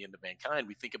going to be the end of mankind,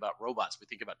 we think about robots, we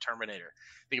think about Terminator,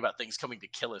 think about things coming to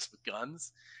kill us with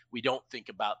guns. We don't think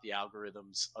about the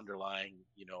algorithms underlying,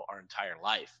 our entire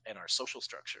life and our social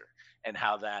structure, and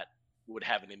how that would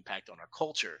have an impact on our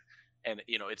culture. And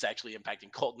it's actually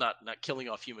impacting not killing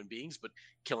off human beings, but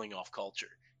killing off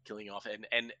culture, killing off,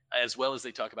 and as well as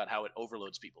they talk about how it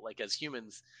overloads people. Like, as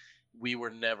humans, we were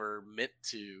never meant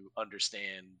to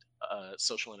understand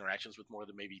social interactions with more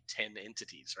than maybe 10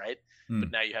 entities, right?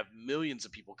 But now you have millions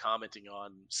of people commenting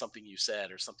on something you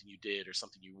said or something you did or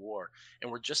something you wore,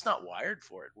 and we're just not wired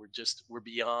for it. We're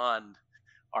beyond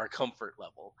our comfort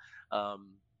level.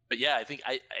 But yeah, I think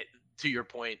I to your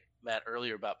point, Matt,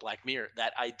 earlier about Black Mirror,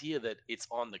 that idea that it's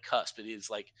on the cusp, it is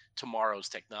like tomorrow's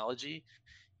technology,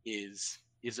 is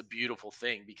a beautiful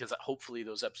thing, because hopefully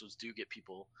those episodes do get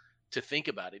people to think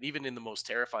about it. Even in the most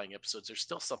terrifying episodes, there's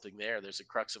still something there. There's a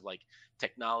crux of like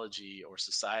technology or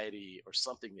society or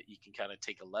something that you can kind of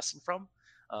take a lesson from.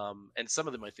 And some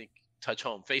of them, I think, touch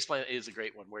home. Faceplant is a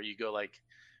great one where you go like,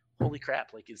 holy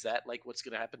crap, like, is that like what's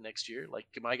going to happen next year? Like,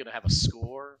 am I going to have a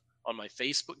score on my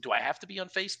Facebook? Do I have to be on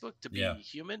Facebook to be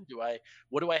human?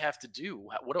 What do I have to do?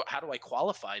 How do I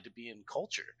qualify to be in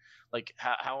culture? Like,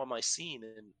 how am I seen?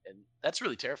 And that's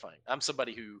really terrifying. I'm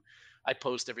somebody who, I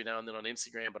post every now and then on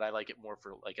Instagram, but I like it more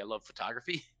for, like, I love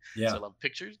photography. So I love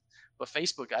pictures. But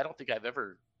Facebook, I don't think I've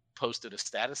ever posted a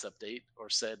status update or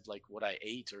said like what I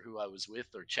ate or who I was with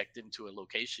or checked into a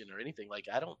location or anything. Like,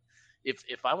 I don't,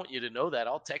 if I want you to know that,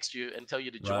 I'll text you and tell you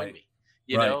to join me.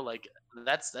 You know, like,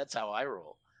 that's how I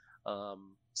roll.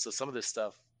 So some of this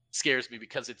stuff scares me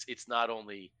because it's not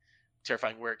only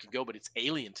terrifying where it can go, but it's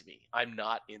alien to me. I'm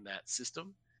not in that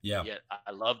system. Yet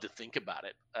I love to think about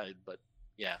it. But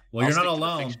yeah. Well, you're not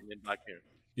alone.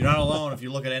 You're not alone. If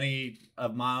you look at any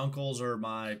of my uncles or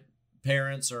my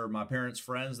parents or my parents'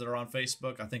 friends that are on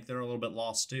Facebook, I think they're a little bit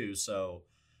lost too. So,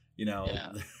 but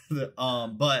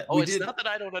it's not that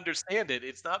I don't understand it.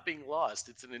 It's not being lost.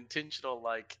 It's an intentional,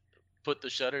 like, put the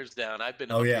shutters down. I've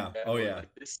been Oh hunkered yeah. down, Oh going yeah. like,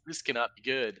 this cannot be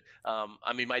good.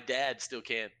 I mean, my dad still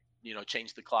can't,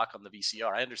 change the clock on the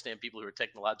VCR. I understand people who are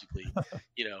technologically,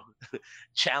 you know,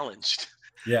 challenged.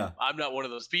 Yeah. I'm not one of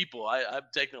those people. I'm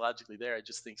technologically there. I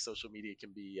just think social media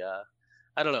can be,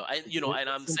 I don't know. And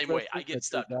I'm It's the same way. I impressive get that your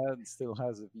stuck. dad still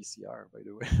has a VCR, by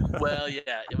the way. Well,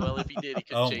 yeah. Well, if he did, he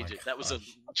couldn't Oh my change it. That was a gosh.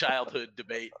 childhood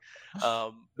debate.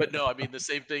 But no, I mean the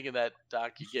same thing in that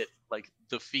doc. You get like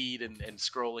the feed and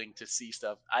scrolling to see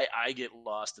stuff. I get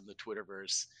lost in the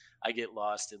Twitterverse. I get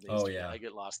lost in the Oh Instagram. yeah. I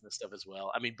get lost in this stuff as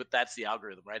well. I mean, but that's the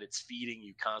algorithm, right? It's feeding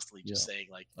you constantly, just Yeah. saying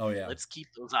like, Oh yeah. let's keep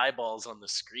those eyeballs on the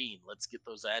screen. Let's get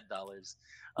those ad dollars.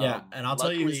 Yeah, and I'll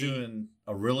tell you who's Luckily, doing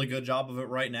a really good job of it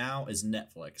right now is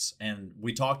Netflix. And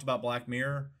we talked about Black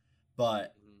Mirror,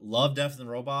 but Love, Death, and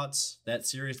Robots, that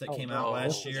series that came out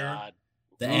last year, God.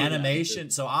 the Oh, yeah.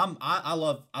 animation. So I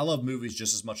love movies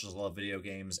just as much as I love video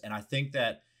games, and I think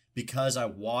that because I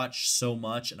watch so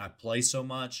much and I play so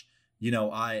much,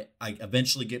 I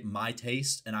eventually get my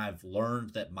taste, and I've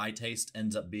learned that my taste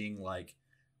ends up being like,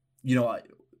 you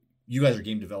guys are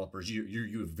game developers.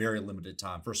 You have very limited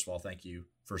time. First of all, thank you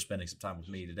for spending some time with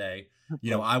me today.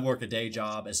 I work a day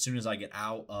job. As soon as I get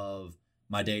out of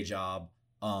my day job,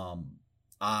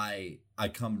 I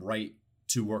come right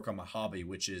to work on my hobby,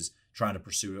 which is trying to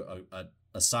pursue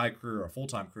a side career, a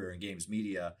full-time career in games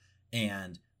media.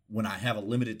 And when I have a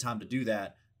limited time to do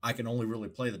that, I can only really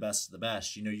play the best of the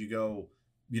best. You go,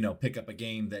 pick up a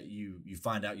game that you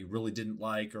find out you really didn't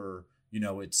like, or,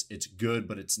 it's good,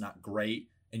 but it's not great,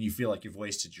 and you feel like you've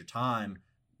wasted your time.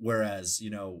 Whereas,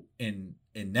 in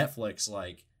Netflix,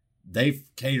 like, they've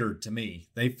catered to me.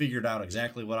 They figured out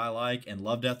exactly what I like. And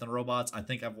Love, Death, and Robots, I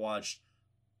think I've watched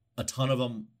a ton of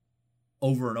them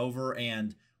over and over.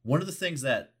 And one of the things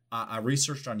that I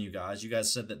researched on you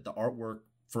guys said that the artwork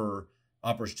for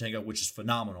Operation Tango, which is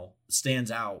phenomenal,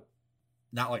 stands out,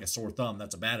 not like a sore thumb.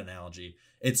 That's a bad analogy.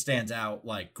 It stands out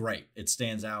like great. It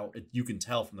stands out. You can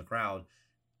tell from the crowd.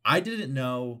 I didn't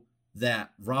know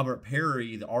that Robert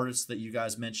Perry, the artist that you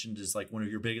guys mentioned, is like one of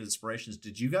your biggest inspirations.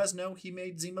 Did you guys know he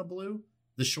made Zima Blue,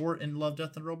 the short in Love,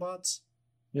 Death, and Robots?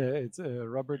 Yeah, it's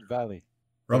Robert Valley.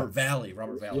 Robert Valley.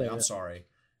 I'm sorry.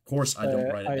 Of course, I don't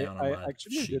write it down on my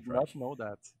actually sheet, did not know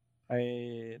that.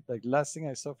 Last thing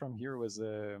I saw from here was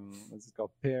what's it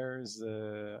called? Pears.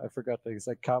 I forgot. It's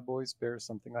like Cowboys, Pears,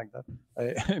 something like that.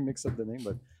 I mix up the name,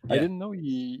 but I didn't know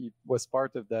he was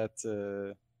part of that.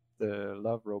 The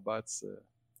Love Robots.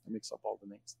 I mix up all the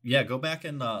names. Yeah, go back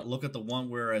and look at the one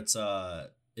where it's. I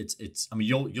mean,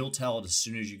 you'll tell it as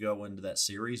soon as you go into that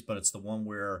series, but it's the one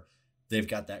where they've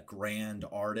got that grand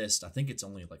artist. I think it's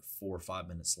only like 4 or 5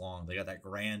 minutes long. They got that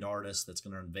grand artist that's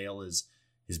going to unveil his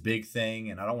big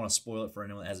thing, and I don't want to spoil it for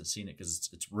anyone that hasn't seen it because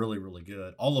it's really, really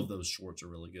good. All of those shorts are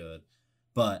really good.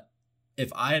 But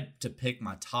if I had to pick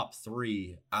my top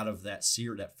 3 out of that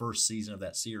first season of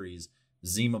that series,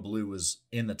 Zima Blue was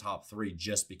in the top 3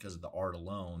 just because of the art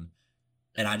alone.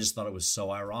 And I just thought it was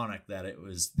so ironic that it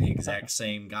was the exact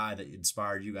same guy that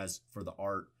inspired you guys for the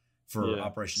art for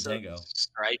Operation Tango.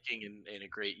 Striking and a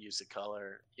great use of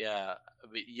color. Yeah.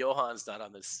 I mean, Johan's not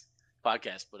on this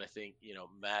podcast, but I think,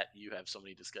 Matt, you have so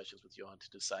many discussions with Johan to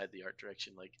decide the art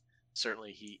direction. Like,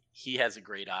 certainly he has a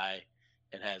great eye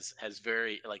and has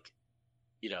very, like,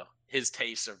 his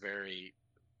tastes are very,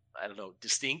 I don't know,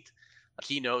 distinct.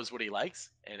 He knows what he likes,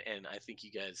 and I think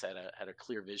you guys had a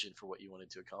clear vision for what you wanted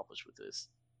to accomplish with this.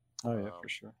 Oh yeah, for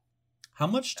sure. How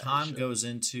much time goes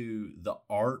into the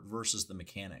art versus the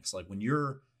mechanics? Like, when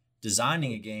you're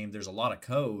designing a game, there's a lot of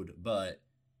code, but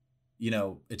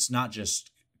it's not just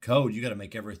code. You got to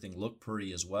make everything look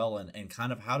pretty as well. And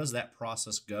kind of how does that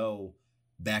process go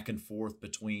back and forth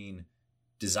between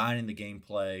designing the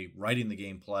gameplay, writing the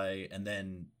gameplay, and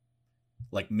then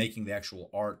like making the actual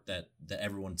art that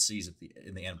everyone sees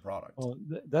in the end product? Well,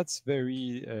 that's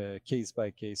very case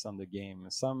by case on the game.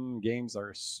 Some games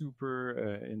are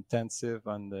super intensive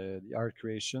on the art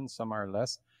creation. Some are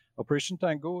less. Operation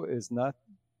Tango is not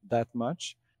that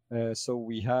much. So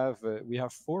we have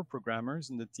 4 programmers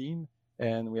in the team,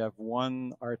 and we have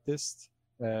 1 artist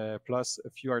plus a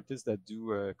few artists that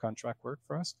do contract work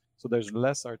for us. So there's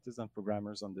less artists than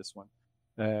programmers on this one.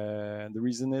 The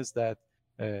reason is that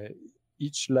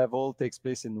each level takes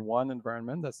place in one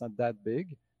environment that's not that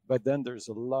big, but then there's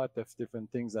a lot of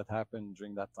different things that happen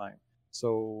during that time.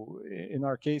 So in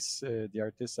our case, the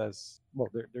artist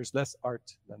there's less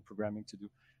art than programming to do.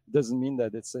 It doesn't mean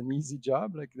that it's an easy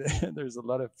job. Like there's a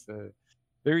lot of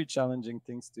very challenging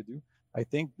things to do. I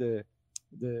think the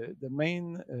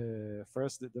main for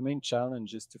us, the main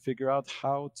challenge is to figure out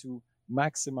how to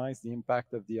maximize the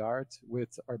impact of the art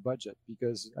with our budget,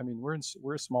 because I mean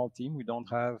we're a small team. We don't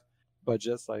have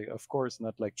budgets, like of course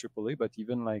not like AAA, but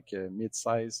even like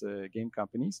mid-size game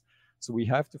companies. So we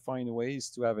have to find ways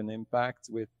to have an impact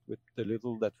with the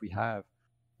little that we have.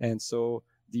 And so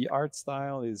the art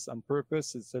style is on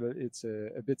purpose. It's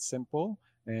a bit simple,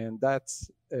 and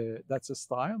that's a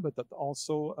style, but that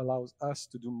also allows us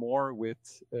to do more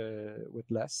with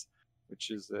less,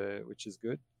 which is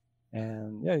good.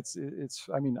 And yeah, it's.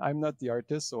 I mean, I'm not the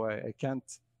artist, so I can't.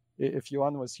 If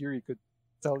Johan was here, he could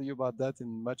tell you about that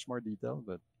in much more detail.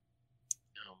 But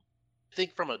I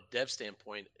think from a dev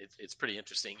standpoint, it's pretty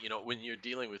interesting. You know, when you're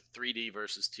dealing with 3D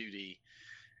versus 2D,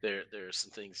 there are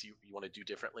some things you want to do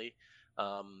differently.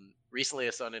 Recently, I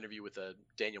saw an interview with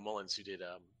Daniel Mullins, who did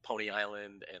Pony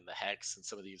Island and the Hex and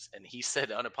some of these, and he said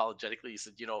unapologetically, he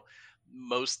said, you know,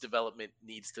 most development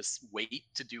needs to wait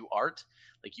to do art.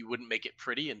 Like you wouldn't make it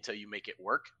pretty until you make it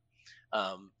work.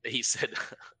 He said,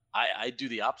 I do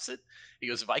the opposite. He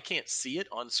goes, if I can't see it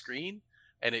on screen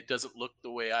and it doesn't look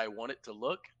the way I want it to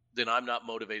look, then I'm not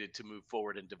motivated to move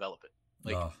forward and develop it.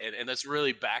 Like, and that's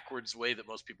really backwards way that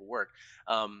most people work.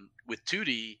 With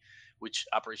 2D, which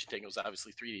Operation Tango is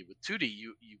obviously 3D. With 2D,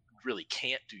 you really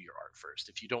can't do your art first.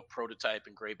 If you don't prototype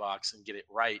and gray box and get it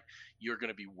right, you're going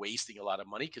to be wasting a lot of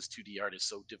money because 2D art is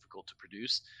so difficult to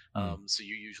produce. So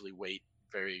you usually wait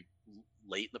very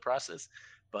late in the process.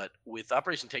 But with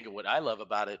Operation Tango, what I love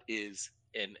about it is,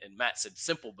 and Matt said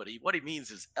simple, but what he means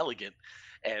is elegant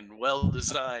and well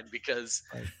designed, because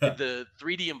the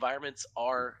 3D environments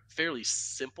are fairly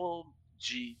simple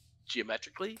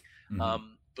geometrically.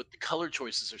 But the color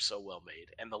choices are so well made,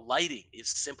 and the lighting is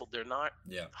simple. They're not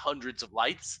hundreds of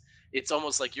lights. It's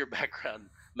almost like your background,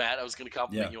 Matt. I was going to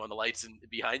compliment you on the lights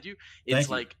behind you. It's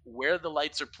like where the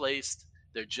lights are placed,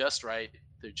 they're just right.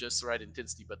 They're just the right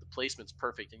intensity, but the placement's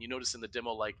perfect. And you notice in the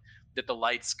demo, like that the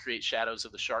lights create shadows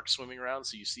of the shark swimming around,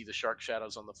 so you see the shark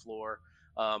shadows on the floor,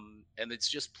 and it's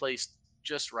just placed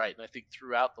just right. And I think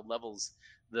throughout the levels,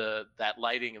 that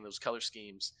lighting and those color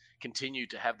schemes continue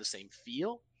to have the same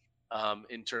feel.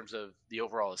 In terms of the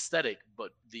overall aesthetic,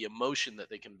 but the emotion that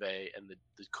they convey and the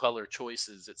color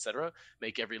choices, etc.,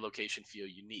 make every location feel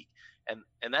unique.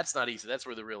 And that's not easy. That's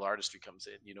where the real artistry comes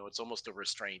in. You know, it's almost a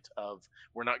restraint of,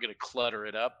 we're not going to clutter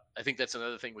it up. I think that's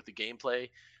another thing with the gameplay.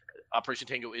 Operation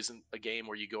Tango isn't a game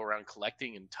where you go around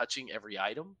collecting and touching every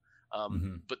item.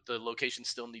 But the locations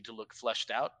still need to look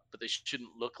fleshed out, but they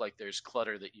shouldn't look like there's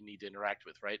clutter that you need to interact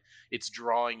with, right? It's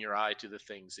drawing your eye to the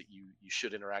things that you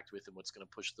should interact with and what's going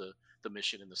to push the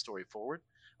mission and the story forward.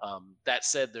 That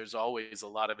said, there's always a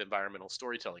lot of environmental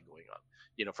storytelling going on,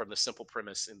 you know, from the simple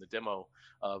premise in the demo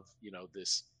of, you know,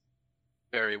 this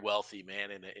very wealthy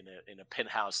man in a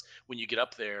penthouse. When you get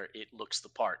up there, it looks the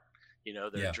part. You know,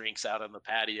 there are drinks out on the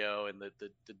patio and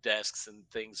the desks and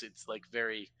things. It's like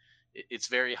it's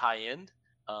very high end,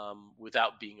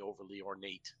 without being overly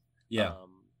ornate.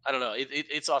 I don't know.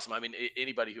 It's awesome. I mean,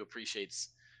 anybody who appreciates,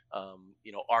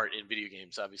 you know, art in video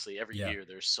games, obviously every year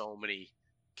there's so many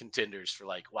contenders for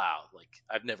like, wow, like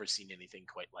I've never seen anything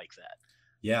quite like that.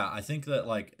 Yeah, I think that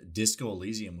like Disco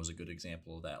Elysium was a good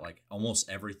example of that. Like almost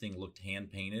everything looked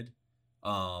hand painted,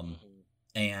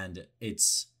 and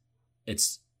it's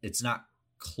not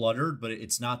cluttered, but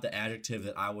it's not the adjective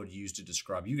that I would use to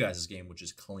describe you guys' game, which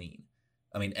is clean.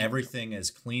 I mean, everything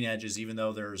is clean edges, even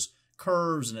though there's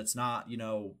curves and it's not, you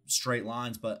know, straight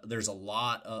lines, but there's a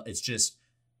lot. It's just,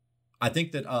 I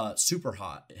think that Super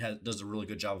Hot does a really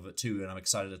good job of it too, and I'm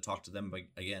excited to talk to them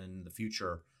again in the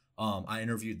future. I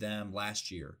interviewed them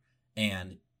last year,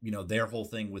 and you know, their whole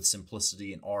thing with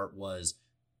simplicity and art was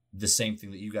the same thing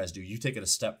that you guys do. You take it a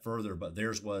step further, but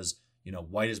theirs was, you know,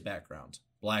 white as background,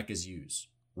 black as use,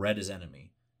 red as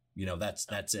enemy. You know, that's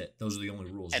it. Those are the only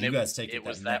rules. And you guys take it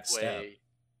that next step.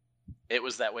 It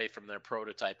was that way from their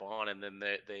prototype on, and then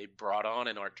they brought on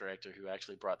an art director who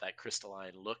actually brought that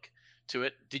crystalline look to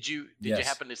it. Did you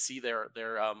happen to see their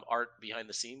art behind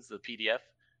the scenes, the PDF,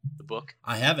 the book?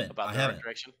 I haven't. About their art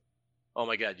direction. Oh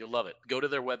my God, you'll love it. Go to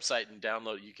their website and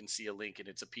download it. You can see a link, and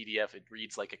it's a PDF. It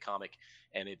reads like a comic,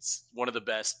 and it's one of the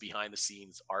best behind the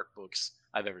scenes art books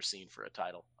I've ever seen for a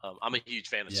title. I'm a huge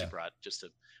fan of Super Hot, just to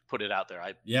put it out there.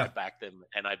 I back them,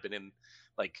 and I've been in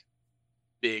like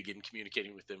big and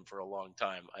communicating with them for a long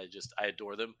time. I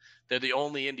adore them. They're the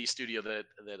only indie studio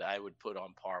that I would put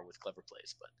on par with Clever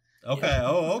Plays. But okay.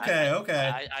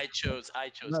 I chose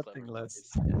nothing Clever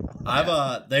less.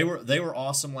 Plays. They were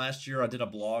awesome last year. I did a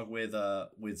blog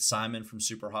with Simon from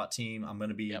Super Hot Team. I'm going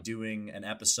to be doing an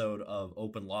episode of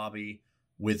Open Lobby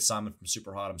with Simon from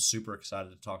Super Hot. I'm super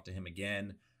excited to talk to him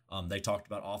again. They talked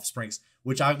about office pranks,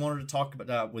 which I wanted to talk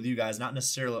about with you guys, not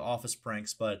necessarily office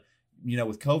pranks, but you know,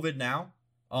 with COVID now,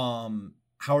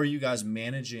 how are you guys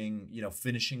managing, you know,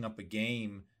 finishing up a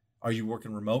game are you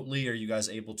working remotely? Are you guys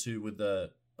able to with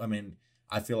the? I mean,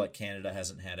 I feel like Canada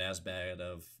hasn't had as bad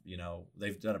of,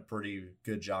 they've done a pretty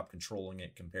good job controlling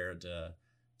it compared to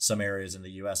some areas in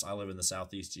the U.S. I live in the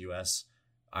Southeast U.S.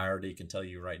 I already can tell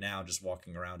you right now, just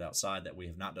walking around outside, that we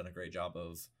have not done a great job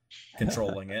of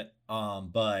controlling it.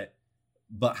 But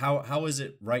how is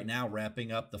it right now,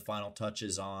 wrapping up the final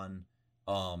touches on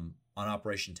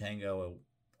Operation Tango?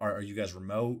 Are you guys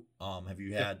remote? Have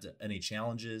you had any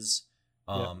challenges?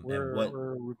 We're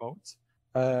remote.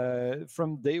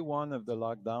 From day one of the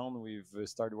lockdown, we've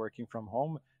started working from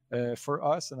home. For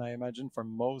us, and I imagine for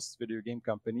most video game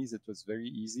companies, it was very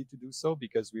easy to do so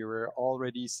because we were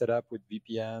already set up with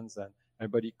VPNs, and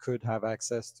everybody could have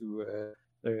access to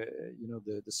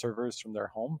the servers from their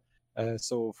home.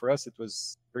 So for us, it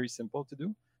was very simple to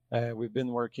do. We've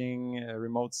been working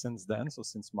remote since then, so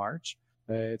since March.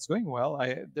 It's going well.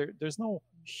 There's no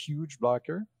huge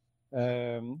blocker.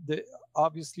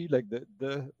 Obviously, like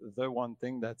the one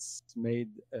thing that's made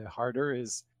harder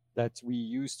is that we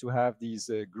used to have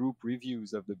these group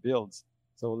reviews of the builds.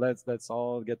 So let's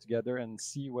all get together and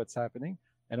see what's happening.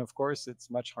 And of course, it's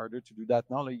much harder to do that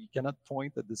now. Like, you cannot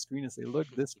point at the screen and say, "Look,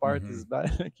 this part is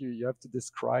bad." Like you have to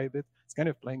describe it. It's kind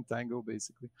of playing Tango,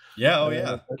 basically. Yeah. Oh,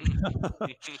 yeah.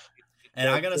 And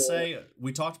I gotta say,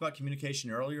 we talked about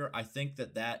communication earlier. I think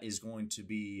that is going to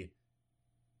be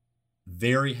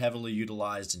very heavily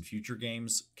utilized in future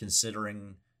games,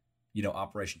 considering,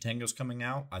 Operation Tango's coming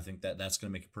out. I think that's going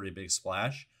to make a pretty big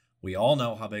splash. We all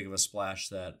know how big of a splash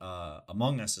that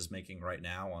Among Us is making right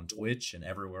now on Twitch and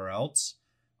everywhere else.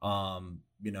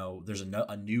 There's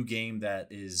a new game that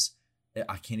is,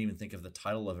 I can't even think of the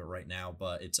title of it right now,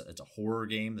 but it's a horror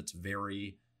game that's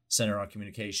very centered on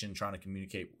communication, trying to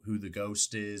communicate who the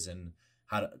ghost is and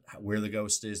where the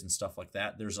ghost is and stuff like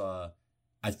that.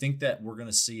 I think that we're going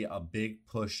to see a big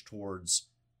push towards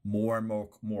more and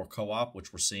more co-op,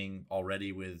 which we're seeing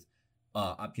already with,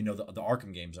 the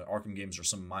Arkham games. The Arkham games are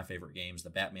some of my favorite games.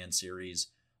 The Batman series,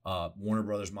 Warner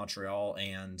Brothers Montreal,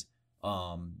 and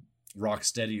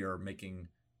Rocksteady are making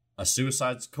a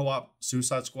Suicide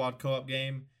Squad co-op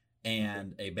game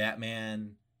and a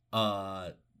Batman.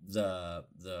 I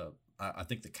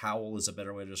think the Cowl is a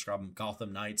better way to describe them.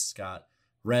 Gotham Knights got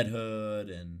Red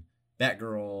Hood and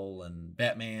Batgirl and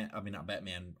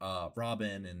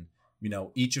Robin, and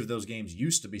each of those games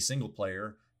used to be single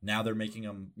player. Now they're making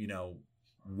them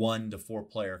 1 to 4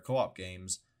 player co-op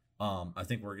games. I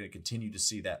think we're going to continue to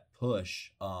see that push,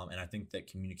 and I think that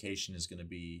communication is going to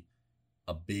be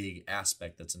a big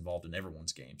aspect that's involved in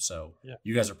everyone's game. So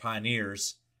You guys are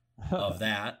pioneers of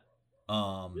that.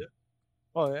 Well,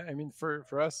 I mean,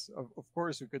 for us, of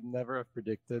course, we could never have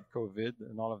predicted COVID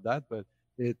and all of that, but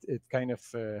it kind of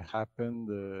happened,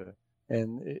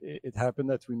 and it happened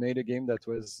that we made a game that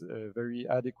was very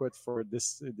adequate for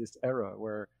this era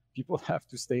where people have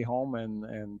to stay home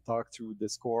and talk through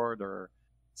Discord or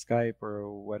Skype or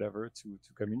whatever to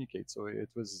communicate. So it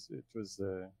was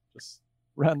just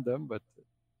random, but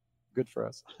good for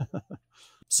us.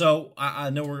 So I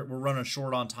know we're running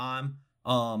short on time.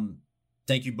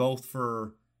 Thank you both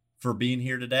for being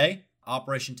here today.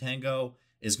 Operation Tango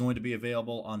is going to be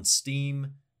available on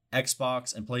Steam,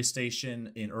 Xbox, and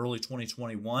PlayStation in early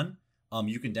 2021.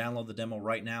 You can download the demo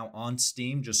right now on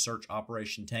Steam. Just search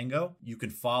Operation Tango. You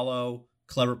can follow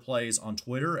Clever Plays on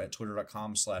Twitter at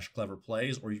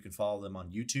twitter.com/cleverplays, or you can follow them on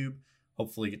YouTube.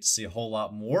 Hopefully get to see a whole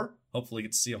lot more.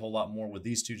 With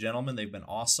these two gentlemen. They've been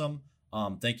awesome.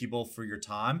 Thank you both for your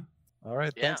time. All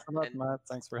right. Thanks a lot, Matt.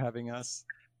 Thanks for having us.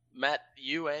 Matt,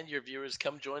 you and your viewers,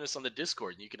 come join us on the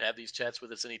Discord, and you can have these chats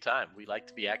with us anytime. We like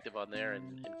to be active on there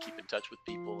and keep in touch with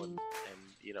people, and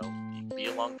be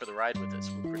along for the ride with us.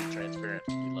 We're pretty transparent.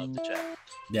 We love to chat.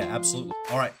 Yeah, absolutely.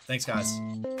 All right. Thanks, guys.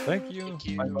 Thank you. Thank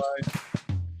you. Bye-bye.